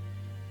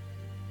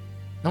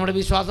 നമ്മുടെ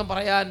വിശ്വാസം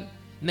പറയാൻ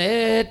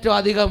ഏറ്റവും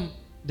അധികം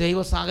ദൈവ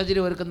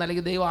സാഹചര്യം ഒരുക്കുന്ന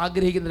അല്ലെങ്കിൽ ദൈവം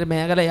ആഗ്രഹിക്കുന്നൊരു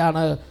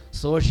മേഖലയാണ്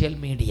social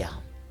media.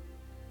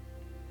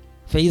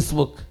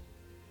 Facebook,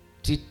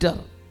 Twitter,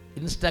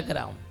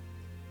 Instagram,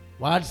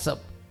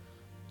 WhatsApp,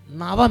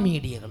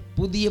 നവമീഡിയകൾ,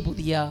 പുതിയ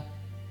പുതിയ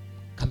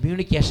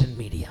കമ്മ്യൂണിക്കേഷൻ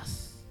മീഡിയാസ്.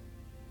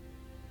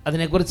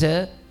 അതിനെക്കുറിച്ച്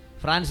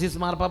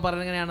ഫ്രാൻസിസ് മാർപ്പാപ്പ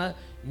പറയുന്നത് എങ്ങനെയാണ്?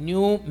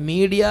 New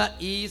media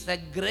is A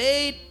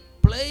great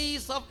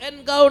place of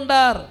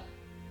encounter.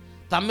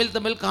 തമ്മിൽ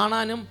തമ്മിൽ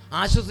കാണാനും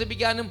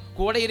ആശ്വസിപ്പിക്കാനും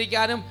കൂടെ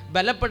ഇരിക്കാനും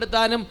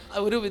ബലപ്പെടുത്താനും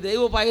ഒരു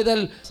ദൈവ പൈതൽ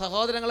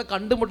സഹോദരങ്ങളെ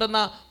കണ്ടുമുട്ടുന്ന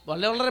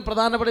വളരെ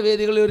പ്രധാനപ്പെട്ട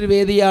വേദികളിൽ ഒരു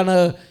വേദിയാണ്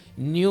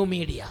new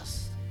medias,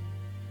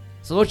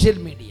 social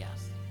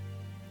medias.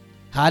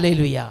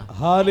 Hallelujah,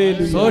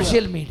 Hallelujah.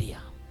 Social media.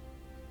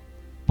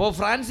 Pope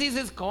Francis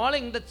is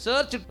calling the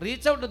church to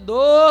reach out to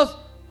those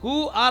who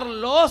are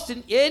lost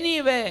in any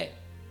way.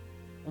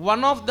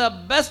 One of the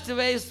best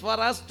ways for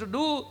us to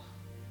do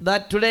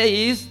that today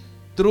is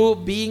through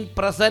being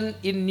present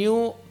in new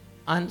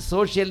and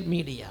social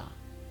media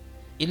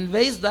in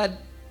ways that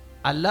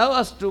allow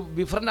us to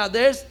befriend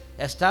others,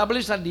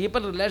 establish and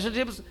deepen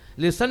relationships,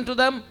 listen to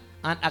them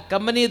and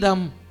accompany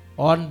them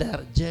on their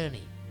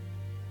journey.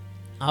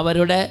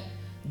 അവരുടെ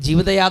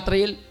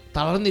ജീവിതയാത്രയിൽ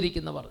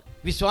തളർന്നിരിക്കുന്നവർ,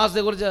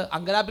 വിശ്വാസത്തെക്കുറിച്ച്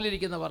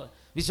അങ്കലാപ്പിലിരിക്കുന്നവർ,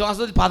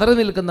 വിശ്വാസത്തിൽ പതറി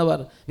നിൽക്കുന്നവർ,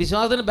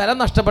 വിശ്വാസത്തിന് ബലം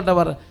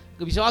നഷ്ടപ്പെട്ടവർ,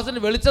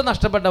 വിശ്വാസത്തിന് വെളിച്ചം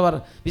നഷ്ടപ്പെട്ടവർ,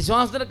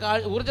 വിശ്വാസത്തിന്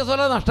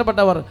ഊർജ്ജസ്വലത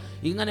നഷ്ടപ്പെട്ടവർ,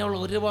 ഇങ്ങനെയുള്ള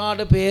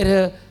ഒരുപാട് പേര്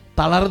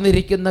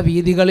തളർന്നിരിക്കുന്ന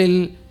വീതികളിൽ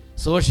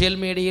സോഷ്യൽ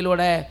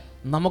മീഡിയയിലൂടെ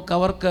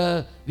നമുക്കവർക്ക്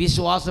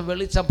വിശ്വാസ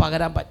വെളിച്ചം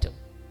പകരാൻ പറ്റും,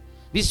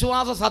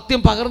 വിശ്വാസ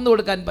സത്യം പകർന്നു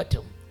കൊടുക്കാൻ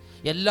പറ്റും.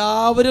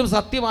 എല്ലാവരും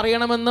സത്യം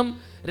അറിയണമെന്നും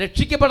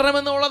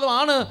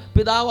രക്ഷിക്കപ്പെടണമെന്നുള്ളതുമാണ്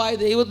പിതാവായ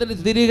ദൈവത്തിൻ്റെ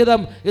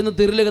തിരുഹിതം എന്ന്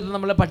തിരുലിഖിതം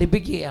നമ്മളെ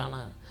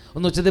പഠിപ്പിക്കുകയാണ്.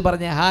 ഒന്ന് ഉച്ചത്തിൽ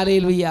പറഞ്ഞേ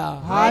ഹല്ലേലൂയ.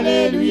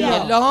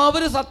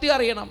 എല്ലാവരും സത്യം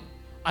അറിയണം.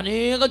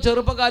 അനേകം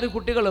ചെറുപ്പക്കാരും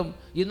കുട്ടികളും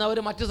ഇന്ന് അവർ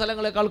മറ്റു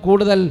സ്ഥലങ്ങളെക്കാൾ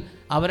കൂടുതൽ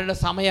അവരുടെ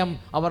സമയം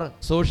അവർ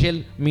സോഷ്യൽ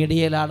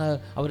മീഡിയയിലാണ്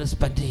അവർ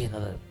സ്പെൻഡ്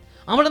ചെയ്യുന്നത്.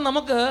 അവിടെ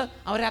നമുക്ക്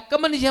അവരെ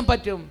അക്കമൻഡ് ചെയ്യാൻ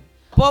പറ്റും.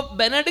 അപ്പോൾ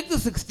ബെനഡിക്ട്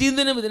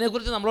 16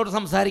 ഇതിനെക്കുറിച്ച് നമ്മളോട്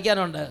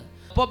സംസാരിക്കാനുണ്ട്.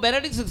 അപ്പോൾ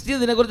ബെനഡിക്ട് 16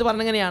 ഇതിനെക്കുറിച്ച്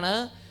പറഞ്ഞെങ്ങനെയാണ്,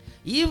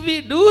 if we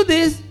do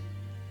this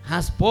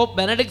as Pope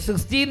Benedict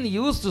 16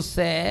 used to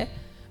say,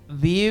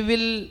 we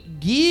will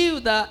give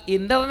the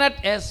internet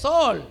a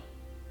soul.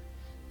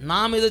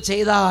 നാം ഇത്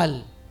ചെയ്താൽ,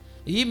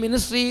 ഈ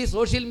മിനിസ്ട്രി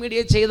സോഷ്യൽ മീഡിയ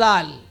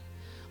ചെയ്താൽ,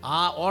 ആ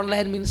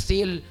ഓൺലൈൻ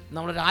മിനിസ്ട്രിയിൽ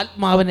നമ്മുടെ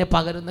ആത്മാവിനെ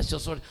പകരുന്ന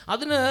ശുശ്രൂഷ,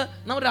 അതിന്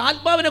നമ്മുടെ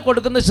ആത്മാവിനെ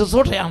കൊടുക്കുന്ന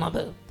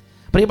ശുശ്രൂഷയാണത്.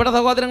 പ്രിയപ്പെട്ട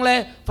സഹോദരങ്ങളെ,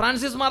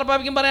 ഫ്രാൻസിസ്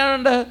മാർപ്പാപ്പയ്ക്കും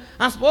പറയാനുണ്ട്,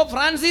 as Pope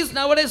Francis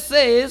nowadays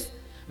says,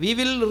 we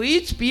will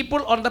reach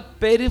people on the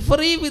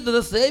periphery with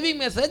the saving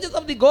messages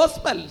of the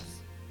gospels.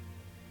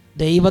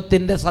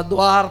 ദൈവത്തിൻ്റെ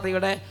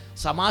സദ്വാർത്തയുടെ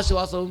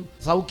സമാശ്വാസവും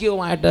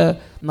സൗഖ്യവുമായിട്ട്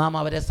നാം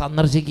അവരെ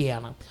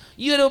സന്ദർശിക്കുകയാണ്.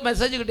 ഈ ഒരു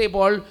മെസ്സേജ്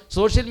കിട്ടിയപ്പോൾ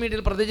സോഷ്യൽ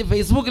മീഡിയയിൽ, പ്രത്യേകിച്ച്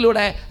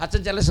ഫേസ്ബുക്കിലൂടെ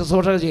അച്ഛൻ ചില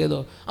ശുശ്രൂഷകൾ ചെയ്തു.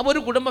 അപ്പോൾ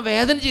ഒരു കുടുംബം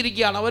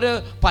വേദനിച്ചിരിക്കുകയാണ്. അവർ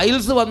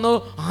പൈൽസ് വന്നു,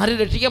 ആരും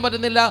രക്ഷിക്കാൻ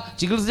പറ്റുന്നില്ല,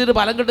 ചികിത്സിച്ചിട്ട്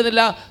ഫലം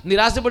കിട്ടുന്നില്ല,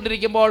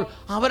 നിരാശപ്പെട്ടിരിക്കുമ്പോൾ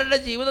അവരുടെ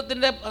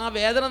ജീവിതത്തിൻ്റെ ആ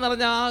വേദന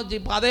നിറഞ്ഞ ആ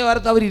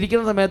പാതയോരത്ത്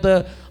അവരിയ്ക്കുന്ന സമയത്ത്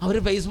അവർ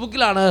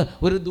ഫേസ്ബുക്കിലാണ്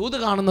ഒരു ദൂത്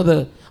കാണുന്നത്.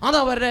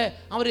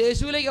 അവർ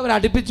യേശുവിലേക്ക് അവർ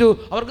അടുപ്പിച്ചു,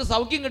 അവർക്ക്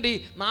സൗഖ്യം കിട്ടി,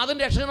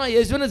 നാഥൻ്റെ രക്ഷകനായ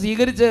യേശുവിനെ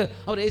സ്വീകരിച്ച്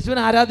അവർ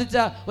യേശുവിനെ ആരാധിച്ച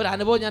ഒരു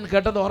അനുഭവം ഞാൻ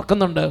കേട്ടത്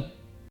ഓർക്കുന്നുണ്ട്.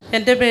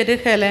 എൻ്റെ പേര്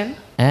ഹെലൻ.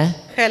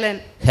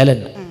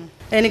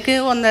 എനിക്ക്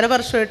 1.5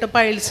 വർഷമായിട്ട്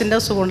പൈൽസിൻ്റെ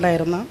അസുഖം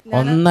ഉണ്ടായിരുന്നു.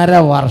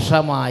 1.5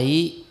 വർഷമായി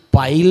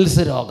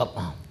പൈൽസ് രോഗം.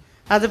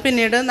 അത്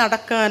പിന്നീട്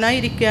നടക്കാനോ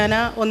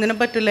ഇരിക്കാനോ ഒന്നിനും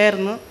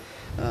പറ്റില്ലായിരുന്നു.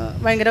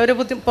 ഭയങ്കര ഒരു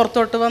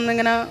പുറത്തോട്ട്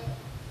വന്നിങ്ങനെ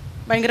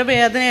ഭയങ്കര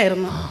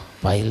വേദനയായിരുന്നു.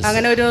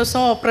 അങ്ങനെ ഒരു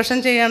ദിവസം ഓപ്പറേഷൻ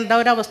ചെയ്യേണ്ട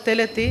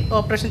ഒരവസ്ഥയിലെത്തി.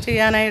 ഓപ്പറേഷൻ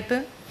ചെയ്യാനായിട്ട്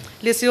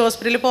ലിസി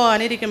ഹോസ്പിറ്റലിൽ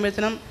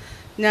പോകാനിരിക്കുമ്പോഴത്തേനും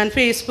ഞാൻ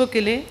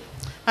ഫേസ്ബുക്കിൽ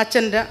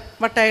അച്ഛൻ്റെ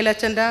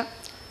വട്ടായിലച്ഛൻ്റെ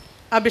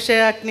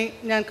അഭിഷേകാഗ്നി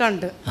ഞാൻ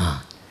കണ്ട്.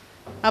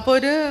 അപ്പോൾ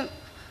ഒരു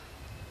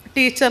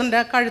ടീച്ചറിൻ്റെ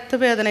കഴുത്ത്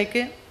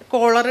വേദനയ്ക്ക്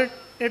കോളർ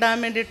ഇടാൻ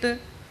വേണ്ടിയിട്ട്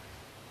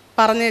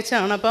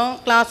പറഞ്ഞേച്ചാണ്. അപ്പോൾ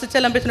ക്ലാസ്സിൽ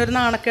ചെല്ലുമ്പോഴത്തേനും ഒരു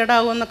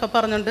നാണക്കേടാകും എന്നൊക്കെ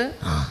പറഞ്ഞുകൊണ്ട്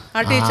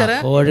ആ ടീച്ചർ,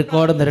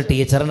 കോഴിക്കോട് ഒരു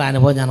ടീച്ചറിൻ്റെ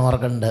അനുഭവം ഞാൻ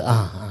ഓർക്കുന്നുണ്ട്.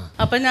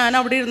 അപ്പം ഞാൻ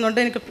അവിടെ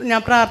ഇരുന്നുകൊണ്ട്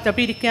ഞാൻ പ്രാർത്ഥിച്ചു.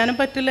 അപ്പോൾ ഇരിക്കാനും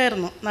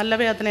പറ്റില്ലായിരുന്നു, നല്ല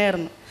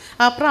വേദനയായിരുന്നു.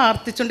 ആ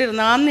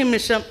പ്രാർത്ഥിച്ചുകൊണ്ടിരുന്നു. ആ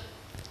നിമിഷം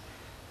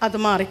അത്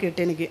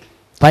മാറിക്കിട്ടി എനിക്ക്.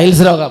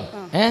 പൈൽസ് രോഗം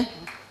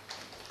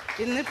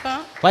ഇന്നിപ്പോൾ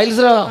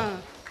പൈൽസ് രോഗം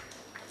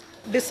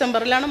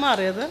ഡിസംബറിലാണ്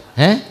മാറിയത്.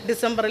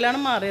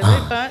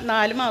 ഇപ്പം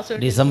 4 മാസം.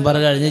 ഡിസംബർ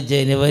കഴിഞ്ഞ്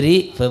ജനുവരി,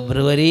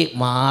 ഫെബ്രുവരി,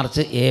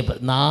 മാർച്ച്, ഏപ്രിൽ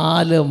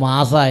 4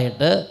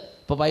 മാസമായിട്ട്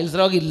ഇപ്പോൾ പൈൽസ്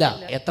രോഗം ഇല്ല.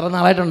 എത്ര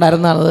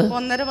നാളായിട്ടുണ്ടായിരുന്നത്?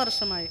 1.5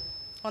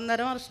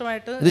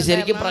 വർഷമായിട്ട്. ഇത്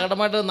ശരിക്കും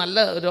പ്രകടമായിട്ട് നല്ല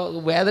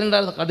വേദന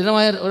ഉണ്ടായിരുന്നു,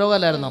 കഠിനമായ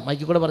രോഗമല്ലായിരുന്നോ?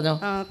 മൈക്കിൽ കൂടെ പറഞ്ഞോ.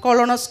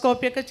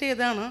 കൊളോണോസ്കോപ്പി ഒക്കെ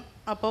ചെയ്താണ്.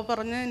 അപ്പോൾ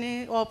പറഞ്ഞ് ഇനി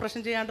ഓപ്പറേഷൻ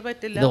ചെയ്യാണ്ട്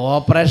പറ്റില്ല. ഇത്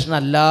ഓപ്പറേഷൻ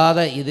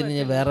അല്ലാതെ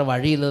ഇതിന് വേറെ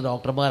വഴിയില്ല,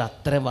 ഡോക്ടർമാർ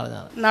അത്രയും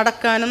പറഞ്ഞാണ്.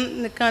 നടക്കാനും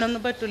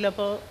നിൽക്കാനൊന്നും പറ്റില്ല.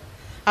 അപ്പോൾ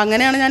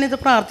അങ്ങനെയാണ് ഞാനിത്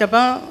പ്രാർത്ഥിച്ചത്.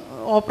 അപ്പോൾ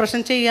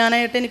ഓപ്പറേഷൻ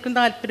ചെയ്യാനായിട്ട് എനിക്കും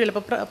താല്പര്യമില്ല.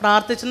 അപ്പോൾ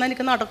പ്രാർത്ഥിച്ചെന്നാൽ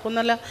എനിക്ക്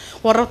നടക്കുമെന്നല്ല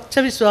ഉറച്ച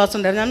വിശ്വാസം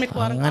ഉണ്ടായിരുന്നു. ഞാൻ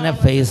മിക്കവാറും അങ്ങനെ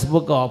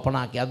ഫേസ്ബുക്ക് ഓപ്പൺ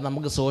ആക്കി. അത്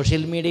നമുക്ക്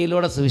സോഷ്യൽ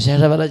മീഡിയയിലൂടെ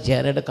സുവിശേഷപരം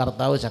ചെയ്യാനായിട്ട്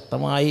കർത്താവ്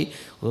ശക്തമായി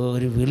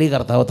ഒരു വിളി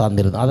കർത്താവ്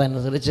തന്നിരുന്നു.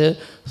 അതനുസരിച്ച്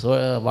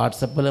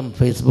വാട്സപ്പിലും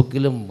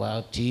ഫേസ്ബുക്കിലും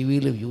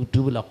TV-യിലും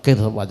യൂട്യൂബിലൊക്കെ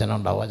വചനം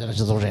ഉണ്ടാവും, വചന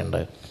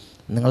ശുശ്രൂഷയുണ്ട്.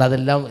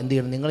 നിങ്ങളതെല്ലാം എന്ത്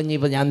ചെയ്യണം?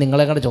 നിങ്ങളിപ്പോൾ ഞാൻ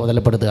നിങ്ങളെ കൂടെ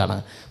ചുമതലപ്പെടുത്തുകയാണ്.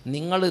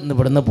 നിങ്ങൾ ഇന്ന്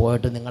ഇവിടുന്ന്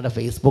പോയിട്ട് നിങ്ങളുടെ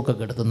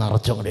ഫേസ്ബുക്കൊക്കെ എടുത്ത്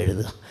നിറച്ചും കൂടെ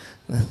എഴുതുക.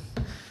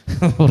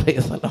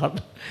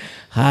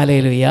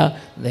 ഹല്ലേലൂയ.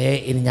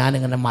 ഇനി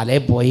ഞാനിങ്ങനെ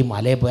മലയിൽ പോയി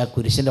ആ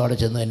കുരിശിൻ്റെ അവിടെ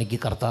ചെന്നു, എനിക്ക്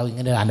കർത്താവ്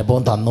ഇങ്ങനെ ഒരു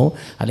അനുഭവം തന്നു,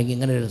 അല്ലെങ്കിൽ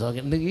ഇങ്ങനെ ഒരു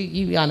സൗഖ്യം.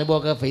 ഈ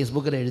അനുഭവമൊക്കെ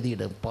ഫേസ്ബുക്കിൽ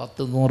എഴുതിയിടും,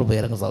 10-100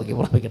 പേരങ്ങ് സൗഖ്യം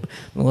പ്രാപിക്കട്ടെ.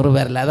 100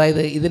 പേരല്ല.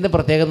 അതായത് ഇതിൻ്റെ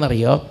പ്രത്യേകത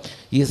എന്നറിയോ,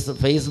 ഈ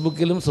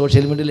ഫേസ്ബുക്കിലും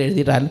സോഷ്യൽ മീഡിയയിലും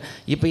എഴുതിയിട്ടാൽ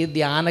ഇപ്പോൾ ഈ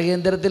ധ്യാന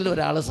കേന്ദ്രത്തിൽ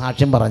ഒരാൾ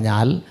സാക്ഷ്യം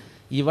പറഞ്ഞാൽ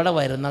ഇവിടെ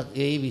വരുന്ന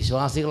ഈ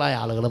വിശ്വാസികളായ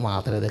ആളുകൾ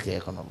മാത്രമേ ഇത്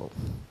കേൾക്കണുള്ളൂ.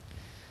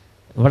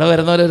 ഇവിടെ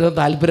വരുന്നവരൊരു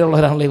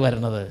താല്പര്യമുള്ളവരാണല്ലോ ഈ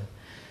വരുന്നത്.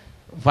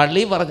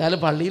 പള്ളി പറഞ്ഞാൽ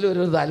പള്ളിയിൽ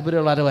ഒരു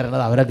താല്പര്യമുള്ളവർ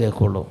വരണത് അവരെ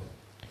കേൾക്കുള്ളൂ.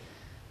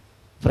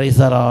 Price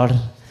the Lord.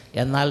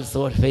 എന്നാൽ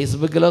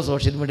ഫേസ്ബുക്കിലോ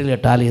സോഷ്യൽ മീഡിയയിലോ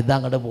ഇട്ടാൽ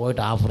ഇതങ്ങോട്ട്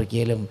പോയിട്ട്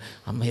ആഫ്രിക്കയിലും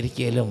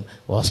അമേരിക്കയിലും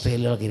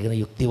ഓസ്ട്രേലിയയിലൊക്കെ ഇരിക്കുന്ന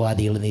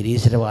യുക്തിവാദികൾ,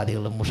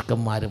 നിരീശ്വരവാദികൾ,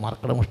 മുഷ്കന്മാർ,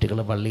 മർക്കടമുഷ്ടികൾ,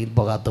 പള്ളിയിൽ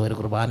പോകാത്തവർ,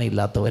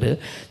 കുർബാനയില്ലാത്തവർ,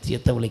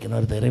 ചീത്ത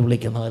വിളിക്കുന്നവർ, തെറി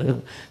വിളിക്കുന്നവർ,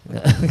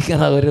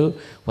 ഇങ്ങനെ ഒരു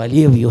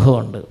വലിയ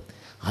വ്യൂഹമുണ്ട്.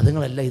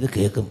 അതുങ്ങളെല്ലാം ഇത്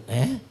കേൾക്കും.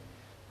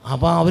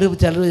 അപ്പോൾ അവർ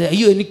ചിലർ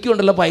അയ്യോ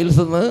എനിക്കുണ്ടല്ലോ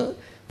പൈൽസ് എന്ന്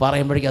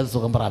പറയുമ്പോഴേക്കും അത്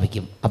സുഖം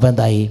പ്രാപിക്കും. അപ്പോൾ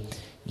എന്തായി,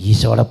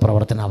 ഈശോയുടെ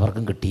പ്രവർത്തനം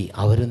അവർക്കും കിട്ടി,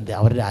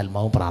 അവരുടെ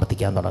ആത്മാവും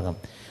പ്രാർത്ഥിക്കാൻ തുടങ്ങും.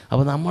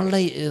 അപ്പോൾ നമ്മളുടെ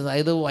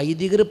അതായത്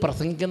വൈദികർ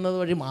പ്രസംഗിക്കുന്നത്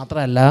വഴി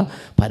മാത്രമല്ല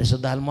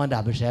പരിശുദ്ധാത്മാവിൻ്റെ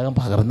അഭിഷേകം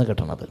പകർന്നു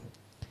കിട്ടണത്.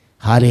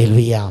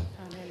 Hallelujah,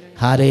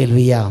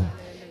 hallelujah.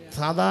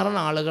 സാധാരണ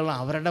ആളുകൾ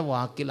അവരുടെ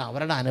വാക്കിൽ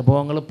അവരുടെ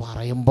അനുഭവങ്ങൾ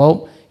പറയുമ്പോൾ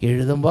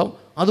എഴുതുമ്പം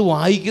അത്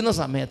വായിക്കുന്ന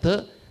സമയത്ത്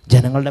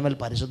ജനങ്ങളുടെ മേൽ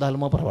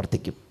പരിശുദ്ധാത്മാവ്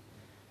പ്രവർത്തിക്കും.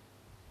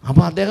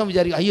 അപ്പോൾ അദ്ദേഹം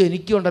വിചാരിക്കും അയ്യോ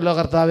എനിക്കുണ്ടല്ലോ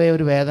കർത്താവേ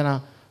ഒരു വേദന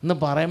എന്ന്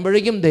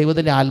പറയുമ്പോഴേക്കും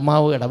ദൈവത്തിൻ്റെ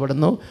ആത്മാവ്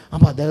ഇടപെടുന്നു.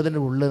 അപ്പോൾ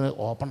അദ്ദേഹത്തിൻ്റെ ഉള്ളിൽ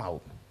ഓപ്പൺ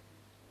ആവും.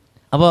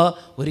 അപ്പോൾ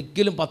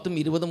ഒരിക്കലും 10,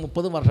 20,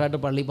 30 വർഷമായിട്ട്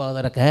പള്ളി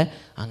പോകുന്നവരൊക്കെ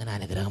അങ്ങനെ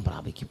അനുഗ്രഹം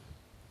പ്രാപിക്കും.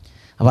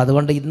 അപ്പോൾ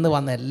അതുകൊണ്ട് ഇന്ന്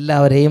വന്ന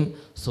എല്ലാവരെയും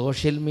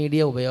സോഷ്യൽ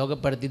മീഡിയ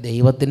ഉപയോഗപ്പെടുത്തി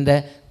ദൈവത്തിൻ്റെ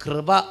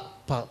കൃപ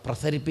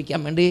പ്രസരിപ്പിക്കാൻ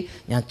വേണ്ടി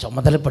ഞാൻ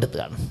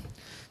ചുമതലപ്പെടുത്തുകയാണ്.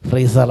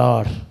 പ്രൈസ് ദി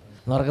ലോർഡ്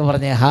എന്നൊക്കെ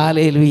പറഞ്ഞേ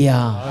ഹല്ലേലൂയ,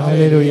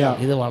 ഹല്ലേലൂയ.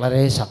 ഇത്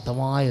വളരെ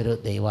ശക്തമായൊരു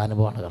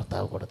ദൈവാനുഭവമാണ്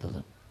കർത്താവ് കൊടുത്തത്.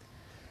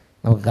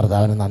 നമുക്ക്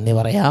കർത്താവിന് നന്ദി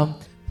പറയാം.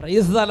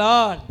 Praise the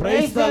Lord,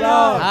 praise the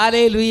Lord,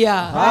 hallelujah,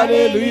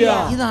 hallelujah.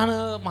 ഇതാണ്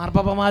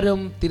മാർപ്പാപ്പമാരും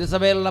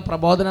തിരുസഭയിലുള്ള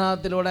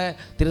പ്രബോധനത്തിലൂടെ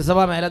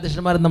തിരുസഭാ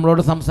മേലധ്യക്ഷന്മാരും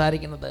നമ്മളോട്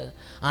സംസാരിക്കുന്നത്.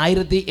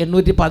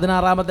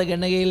 1816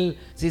 ഗണ്ണികയിൽ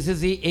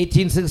CCC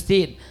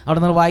 1816 അവിടെ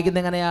നമ്മൾ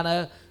വായിക്കുന്നത് എങ്ങനെയാണ്,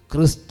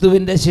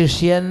 ക്രിസ്തുവിൻ്റെ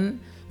ശിഷ്യൻ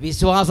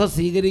വിശ്വാസം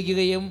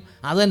സ്വീകരിക്കുകയും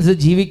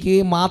അതനുസരിച്ച്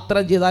ജീവിക്കുകയും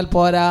മാത്രം ചെയ്താൽ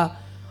പോരാ,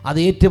 അത്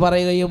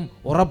ഏറ്റുപറയുകയും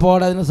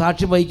ഉറപ്പോടെ അതിന്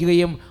സാക്ഷ്യം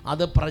വഹിക്കുകയും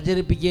അത്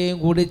പ്രചരിപ്പിക്കുകയും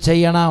കൂടി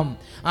ചെയ്യണം.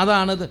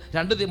 അതാണ്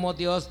 2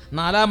 തിമോത്തിയോസ്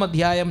 4-ാം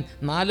അധ്യായം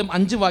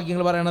 4-5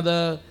 വാക്യങ്ങൾ പറയണത്.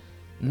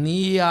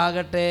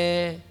 നീയാകട്ടെ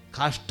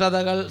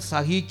കഷ്ടതകൾ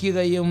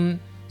സഹിക്കുകയും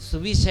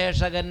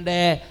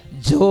സുവിശേഷകൻ്റെ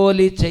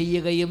ജോലി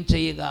ചെയ്യുകയും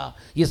ചെയ്യുക.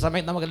 ഈ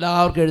സമയത്ത് നമുക്ക്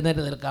എല്ലാവർക്കും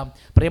എഴുന്നേറ്റ് നിൽക്കാം.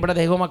 പ്രിയപ്പെട്ട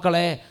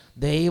ദൈവമക്കളെ,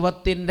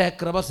 ദൈവത്തിൻ്റെ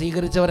കൃപ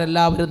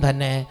സ്വീകരിച്ചവരെല്ലാവരും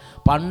തന്നെ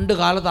പണ്ട്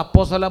കാലത്ത്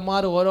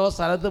അപ്പോസ്തലന്മാർ ഓരോ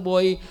സ്ഥലത്ത്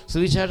പോയി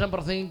സുവിശേഷം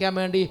പ്രസംഗിക്കാൻ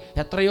വേണ്ടി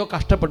എത്രയോ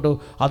കഷ്ടപ്പെട്ടു.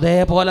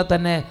 അതേപോലെ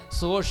തന്നെ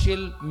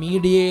സോഷ്യൽ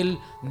മീഡിയയിൽ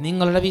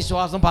നിങ്ങളുടെ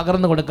വിശ്വാസം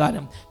പകർന്നു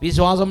കൊടുക്കാനും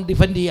വിശ്വാസം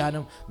ഡിഫെൻഡ്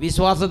ചെയ്യാനും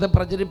വിശ്വാസത്തെ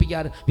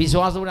പ്രചരിപ്പിക്കാനും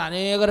വിശ്വാസത്തിന്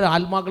അനേകം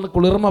ആത്മാക്കളുടെ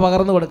കുളിർമ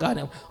പകർന്നു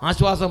കൊടുക്കാനും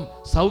ആശ്വാസം,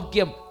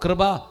 സൗഖ്യം,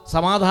 കൃപ,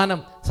 സമാധാനം,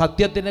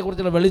 സത്യത്തിനെ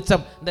കുറിച്ചുള്ള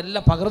വെളിച്ചം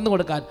ഇതെല്ലാം പകർന്നു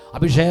കൊടുക്കാൻ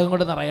അഭിഷേകം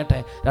കൊണ്ട് നിറയട്ടെ.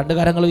 2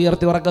 കരങ്ങൾ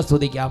ഉയർത്തി ഉറക്കെ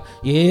സ്തുതിക്കാം.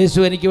 യേശു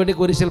എനിക്ക് വേണ്ടി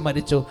കുരിശിൽ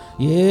മരിച്ചു,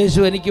 യേശു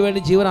എനിക്ക് വേണ്ടി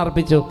ജീവൻ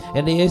അർപ്പിച്ചു.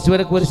 എൻ്റെ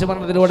യേശുവിനെ കുരിശ്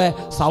മരണത്തിലൂടെ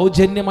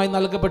സൗജന്യമായി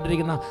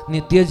നൽകപ്പെട്ടിരിക്കുന്ന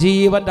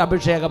നിത്യജീവൻ്റെ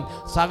അഭിഷേകം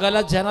സകല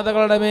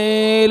ജനതകളുടെ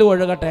മേലും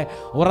ഒഴുകട്ടെ.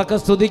 ഉറക്കെ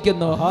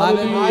സ്തുതിക്കുന്നു.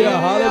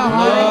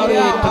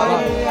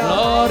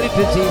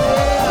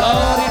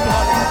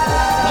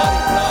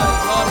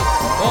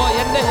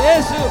 എൻ്റെ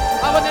യേശു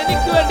അവൻ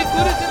എനിക്ക് വേണ്ടി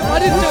കുരിശിൽ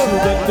മരിച്ചു,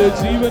 തന്റെ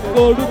ജീവൻ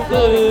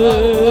കൊടുത്ത്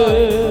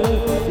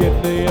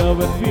എന്നെ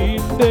അവൻ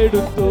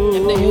വീണ്ടെടുത്തു.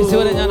 എൻ്റെ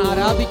യേശുവിനെ ഞാൻ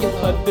ആരാധിക്കുന്നു.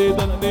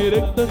 തന്നെ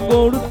രക്തം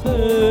കൊടുത്ത്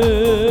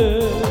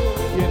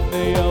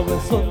എന്നെ അവൻ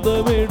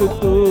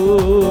സ്വന്തമെടുത്തു.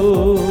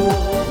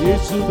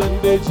 യേശു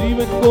തന്റെ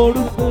ജീവൻ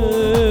കൊടുത്ത്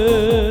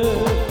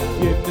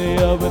എന്നെ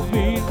അവൻ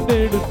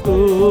വീണ്ടെടുത്തു.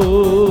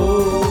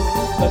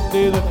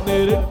 തന്നെ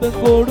രക്തം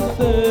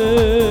കൊടുത്ത്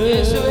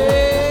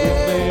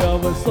എന്നെ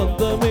അവൻ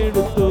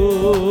സ്വന്തമെടുത്തു.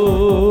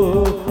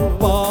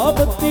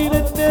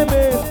 പാപത്തിനെന്റെ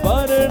മേൽ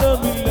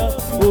ഭരണമില്ല,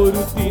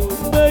 ഒരു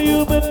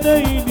തിന്മയും എന്നെ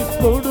ഇനി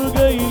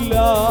തൊടുകയില്ല.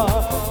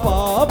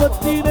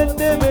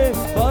 പാപത്തിനെന്റെ മേൽ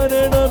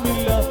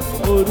ഭരണമില്ല,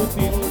 ഒരു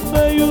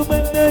തിന്മയും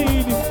എന്നെ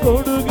ഇനി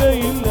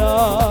തൊടുകയില്ല.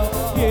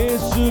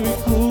 യേശുവിൻ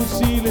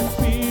ക്രൂശിലെ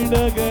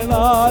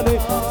പീഡകളാലെ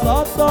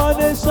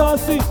സാത്താനെ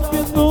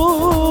ശാസിക്കുന്നു,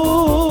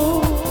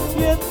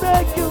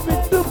 എന്നേക്കും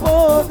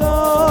വിട്ടുപോകാം.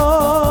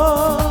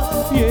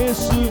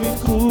 യേശുവിൻ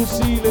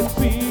ക്രൂശിലെ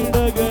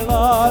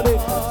പീഡകളാലെ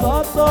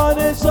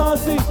സാത്താനെ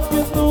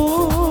ശാസിക്കുന്നു,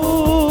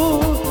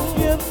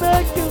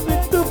 എന്നേക്കും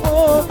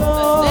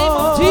വിട്ടുപോകാം.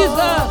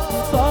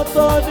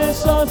 സാത്താനെ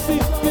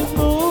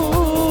ശാസിക്കുന്നു,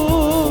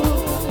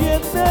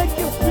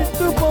 എന്നേക്കും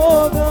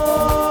വിട്ടുപോകാം.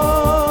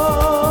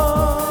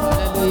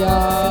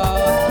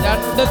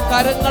 2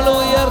 കരങ്ങൾ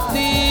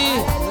ഉയർത്തി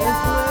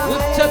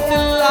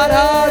ഉച്ചത്തിൽ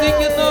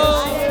ആരാധിക്കുന്നു.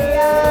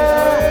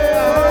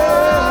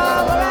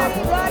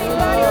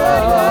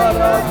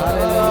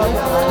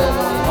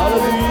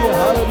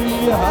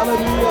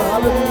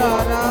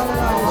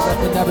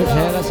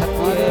 അഭിഷേക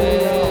ശക്തിയെ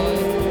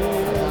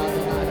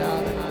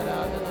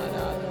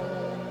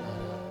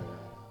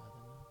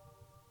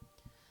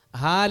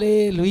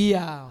hallelujah.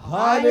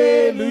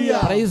 Hallelujah.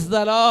 Praise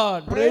the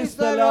Lord. Praise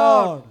the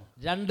Lord.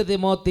 2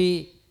 Timothy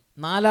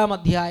 4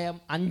 അധ്യായം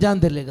 5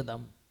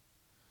 തിരുലിഖിതം.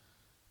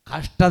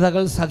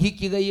 കഷ്ടതകൾ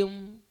സഹിക്കുകയും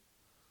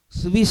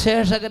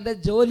സുവിശേഷകന്റെ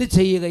ജോലി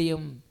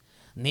ചെയ്യുകയും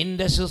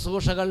നിന്റെ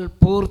ശുശ്രൂഷകൾ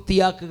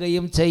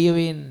പൂർത്തിയാക്കുകയും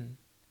ചെയ്യുവിൻ.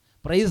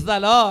 Praise the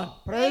Lord.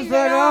 Praise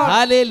the Lord.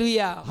 Hallelujah.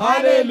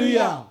 Hallelujah.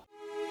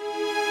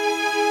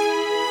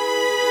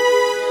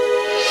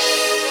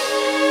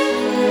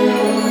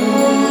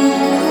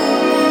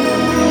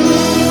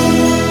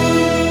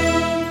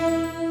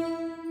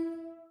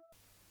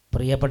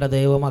 പ്രിയപ്പെട്ട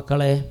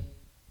ദൈവമക്കളെ,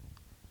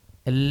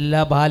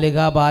 എല്ലാ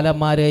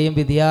ബാലന്മാരെയും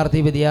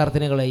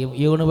വിദ്യാർത്ഥിനികളെയും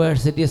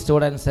യൂണിവേഴ്സിറ്റി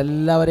സ്റ്റുഡൻസ്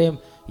എല്ലാവരെയും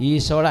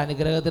ഈശോയുടെ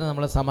അനുഗ്രഹത്തിന്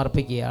നമ്മൾ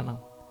സമർപ്പിക്കുകയാണ്.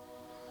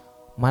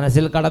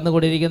 മനസ്സിൽ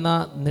കടന്നുകൂടിയിരിക്കുന്ന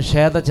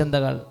നിഷേധ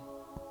ചിന്തകൾ,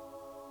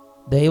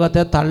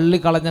 ദൈവത്തെ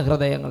തള്ളിക്കളഞ്ഞ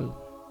ഹൃദയങ്ങൾ,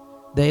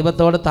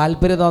 ദൈവത്തോട്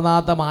താല്പര്യം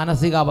തോന്നാത്ത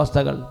മാനസിക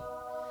അവസ്ഥകൾ,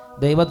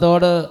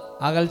 ദൈവത്തോട്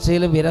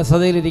അകൽച്ചയിലും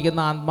വിരസതയിലിരിക്കുന്ന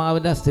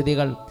ആത്മാവിൻ്റെ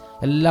സ്ഥിതികൾ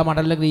എല്ലാം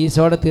മടലിൽ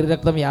ഈശോയുടെ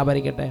തിരുരക്തം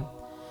വ്യാപരിക്കട്ടെ.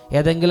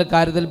 ഏതെങ്കിലും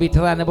കാര്യത്തിൽ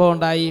ബിറ്റർ അനുഭവം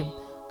ഉണ്ടായി,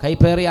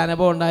 കൈപ്പേറിയ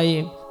അനുഭവം ഉണ്ടായി,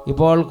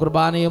 ഇപ്പോൾ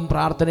കുർബാനയും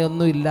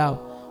പ്രാർത്ഥനയൊന്നുമില്ല,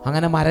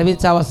 അങ്ങനെ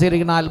മരവിച്ച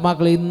അവസ്ഥയിരിക്കുന്ന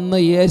ആത്മാക്കൾ ഇന്ന്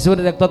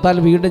യേശുവിൻ്റെ രക്തത്താൽ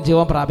വീണ്ടും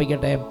ജീവൻ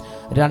പ്രാപിക്കട്ടെ.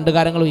 2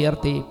 കരങ്ങൾ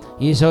ഉയർത്തി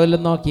ഈശോയിൽ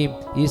നോക്കി,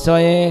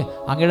 ഈശോയെ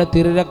അങ്ങയുടെ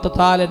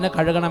തിരുരക്തത്താൽ എന്നെ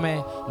കഴുകണമേ.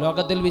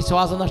 ലോകത്തിൽ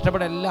വിശ്വാസം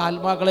നഷ്ടപ്പെട്ട എല്ലാ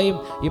ആത്മാക്കളെയും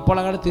ഇപ്പോൾ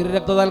അങ്ങയുടെ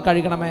തിരുരക്തത്താൽ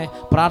കഴുകണമേ.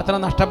 പ്രാർത്ഥന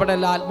നഷ്ടപ്പെട്ട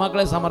എല്ലാ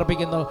ആത്മാക്കളെ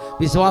സമർപ്പിക്കുന്നു.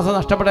 വിശ്വാസം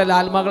നഷ്ടപ്പെട്ട എല്ലാ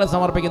ആത്മാക്കളെ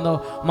സമർപ്പിക്കുന്നു.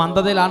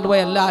 മന്ദതയിൽ ആണ്ടുപോയ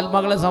എല്ലാ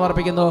ആത്മാക്കളെ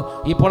സമർപ്പിക്കുന്നു.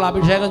 ഇപ്പോൾ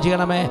അഭിഷേകം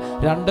ചെയ്യണമേ.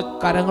 2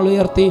 കരങ്ങൾ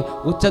ഉയർത്തി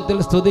ഉച്ചത്തിൽ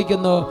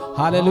സ്തുതിക്കുന്നു.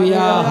 Hallelujah,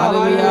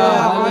 hallelujah,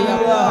 hallelujah,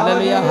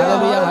 hallelujah,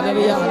 hallelujah,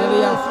 hallelujah,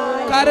 hallelujah.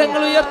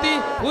 കരങ്ങൾ ഉയർത്തി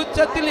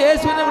ഉച്ചത്തിൽ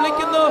യേശുവിനെ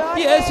വിളിക്കുന്നു.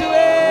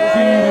 യേശുവേ,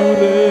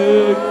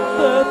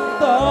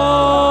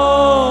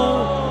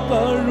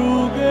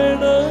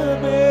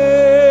 കഴുകണമേ.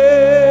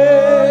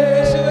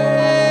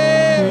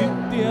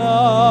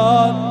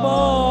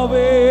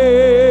 നിത്യാത്മാവേ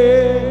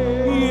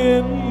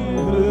എൻ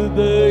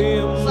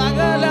ഹൃദയം.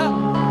 സകല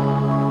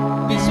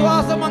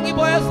വിശ്വാസം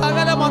മങ്ങിപ്പോയ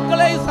സകല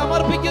മക്കളെയും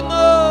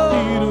സമർപ്പിക്കുന്നു.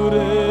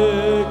 തിരുരക്തത്താൽ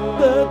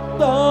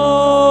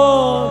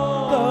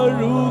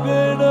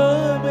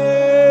കഴുകണമേ.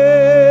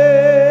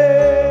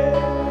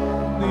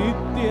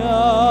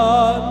 നിത്യാത്മാവേ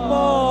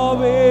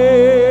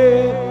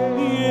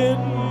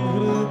എൻ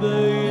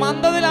ഹൃദയം.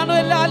 മന്ദതിലാണോ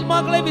എല്ലാ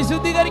ആത്മാക്കളെയും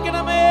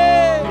വിശുദ്ധീകരിക്കണമേ.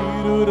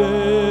 തിരുരക്തത്താൽ